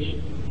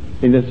change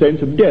in the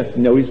sense of death.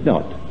 No, it's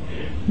not.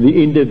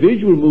 The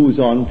individual moves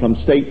on from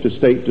state to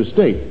state to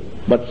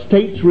state, but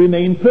states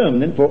remain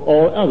permanent for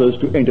all others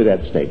to enter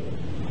that state.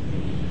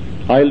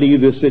 I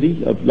leave the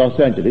city of Los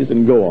Angeles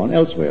and go on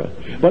elsewhere,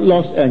 but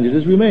Los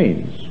Angeles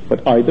remains.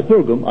 But I, the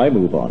pilgrim, I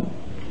move on.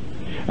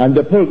 And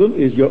the pilgrim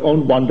is your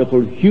own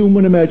wonderful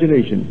human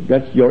imagination.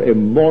 That's your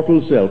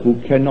immortal self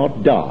who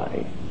cannot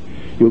die.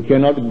 You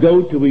cannot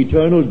go to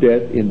eternal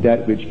death in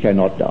that which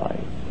cannot die.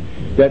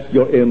 That's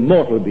your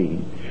immortal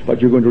being.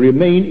 But you're going to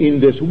remain in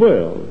this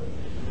world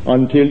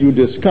until you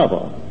discover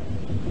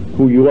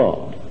who you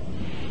are.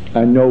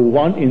 And no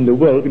one in the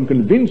world can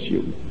convince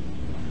you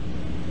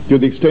to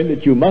the extent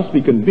that you must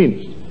be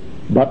convinced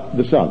but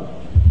the Son.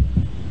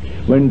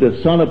 When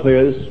the Son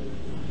appears,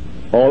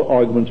 all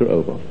arguments are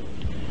over.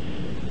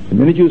 The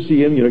minute you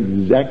see him, you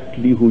know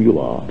exactly who you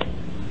are.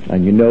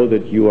 And you know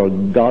that you are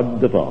God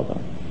the Father.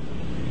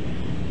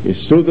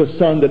 It's through the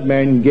Son that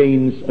man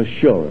gains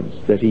assurance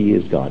that he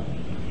is God.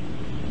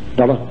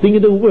 Not a thing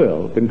in the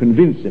world can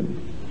convince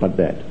him but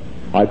that.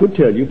 I could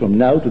tell you from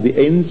now to the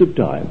ends of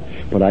time,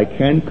 but I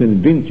can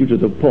convince you to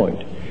the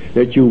point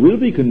that you will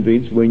be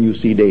convinced when you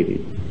see David.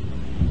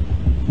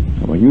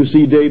 And when you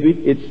see David,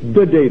 it's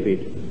the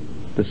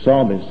David, the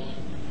psalmist,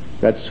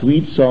 that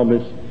sweet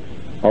psalmist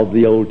of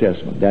the Old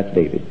Testament. That's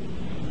David.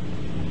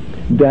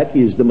 That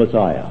is the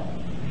Messiah.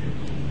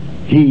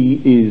 He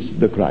is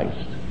the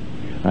Christ.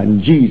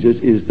 And Jesus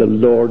is the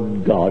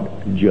Lord God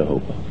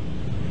Jehovah.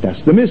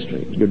 That's the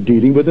mystery. You're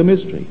dealing with a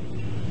mystery.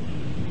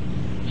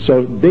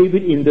 So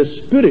David in the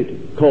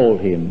Spirit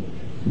called him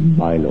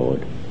my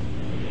Lord.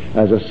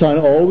 As a son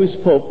always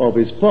spoke of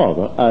his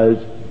father as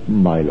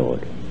my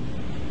Lord.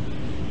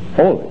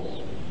 Always.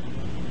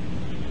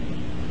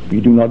 We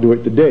do not do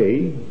it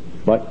today,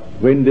 but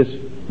when this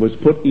was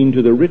put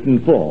into the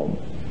written form,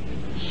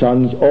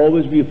 sons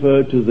always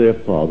refer to their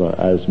father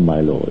as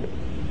my Lord.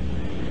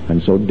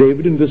 And so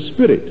David in the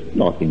Spirit,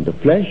 not in the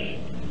flesh,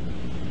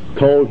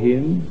 called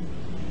him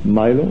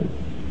my Lord.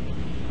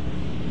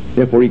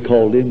 Therefore he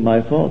called him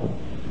my Father.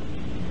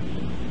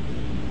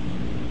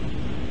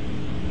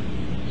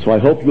 So I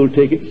hope you'll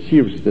take it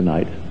seriously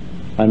tonight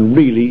and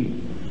really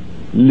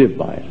live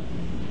by it.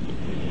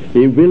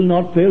 It will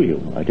not fail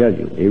you, I tell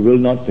you. It will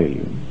not fail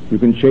you. You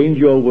can change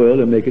your world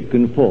and make it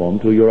conform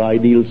to your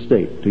ideal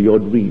state, to your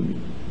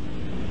dream.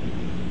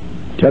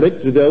 Tell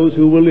it to those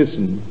who will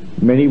listen.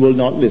 Many will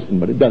not listen,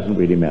 but it doesn't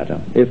really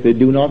matter. If they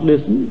do not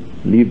listen,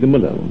 leave them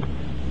alone.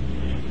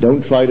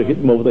 Don't try to hit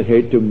them over the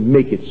head to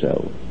make it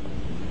so.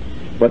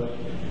 But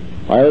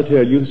I'll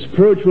tell you,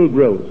 spiritual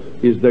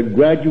growth is the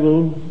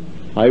gradual,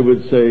 I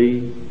would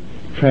say,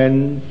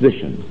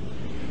 transition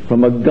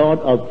from a God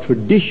of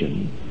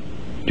tradition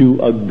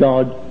to a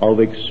God of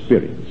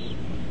experience.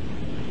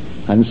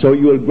 And so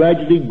you will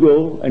gradually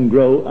grow and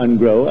grow and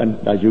grow,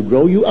 and as you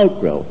grow, you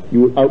outgrow.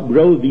 You will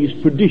outgrow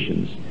these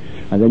traditions,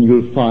 and then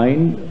you'll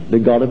find the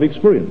God of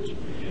experience.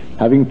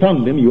 Having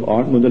found him, you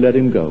aren't going to let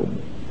him go.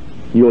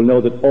 You'll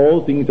know that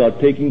all things are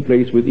taking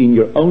place within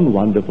your own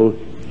wonderful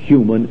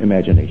human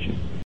imagination.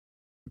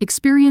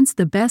 Experience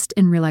the best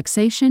in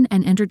relaxation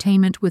and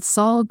entertainment with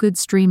Saul Good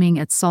streaming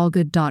at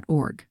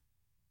saulgood.org.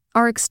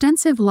 Our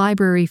extensive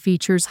library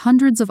features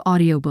hundreds of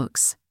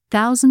audiobooks,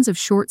 thousands of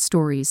short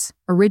stories,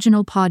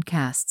 original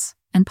podcasts,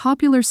 and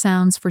popular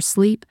sounds for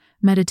sleep,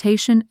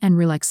 meditation, and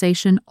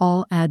relaxation,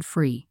 all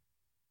ad-free.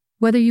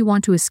 Whether you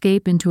want to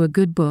escape into a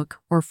good book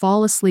or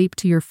fall asleep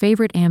to your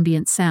favorite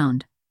ambient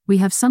sound, we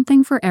have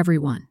something for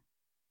everyone.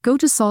 Go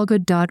to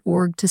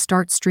saulgood.org to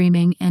start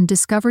streaming and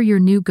discover your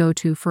new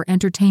go-to for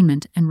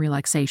entertainment and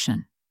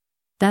relaxation.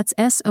 That's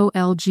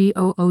SOLGOOD.org.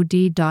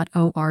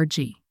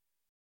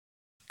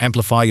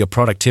 Amplify your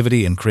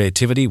productivity and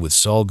creativity with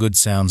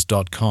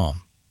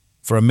SoulGoodSounds.com.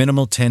 For a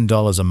minimal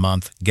 $10 a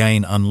month,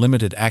 gain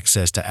unlimited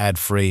access to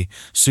ad-free,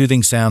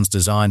 soothing sounds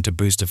designed to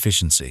boost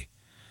efficiency.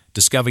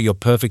 Discover your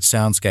perfect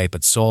soundscape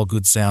at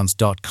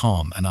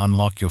SoulGoodSounds.com and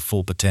unlock your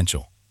full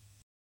potential.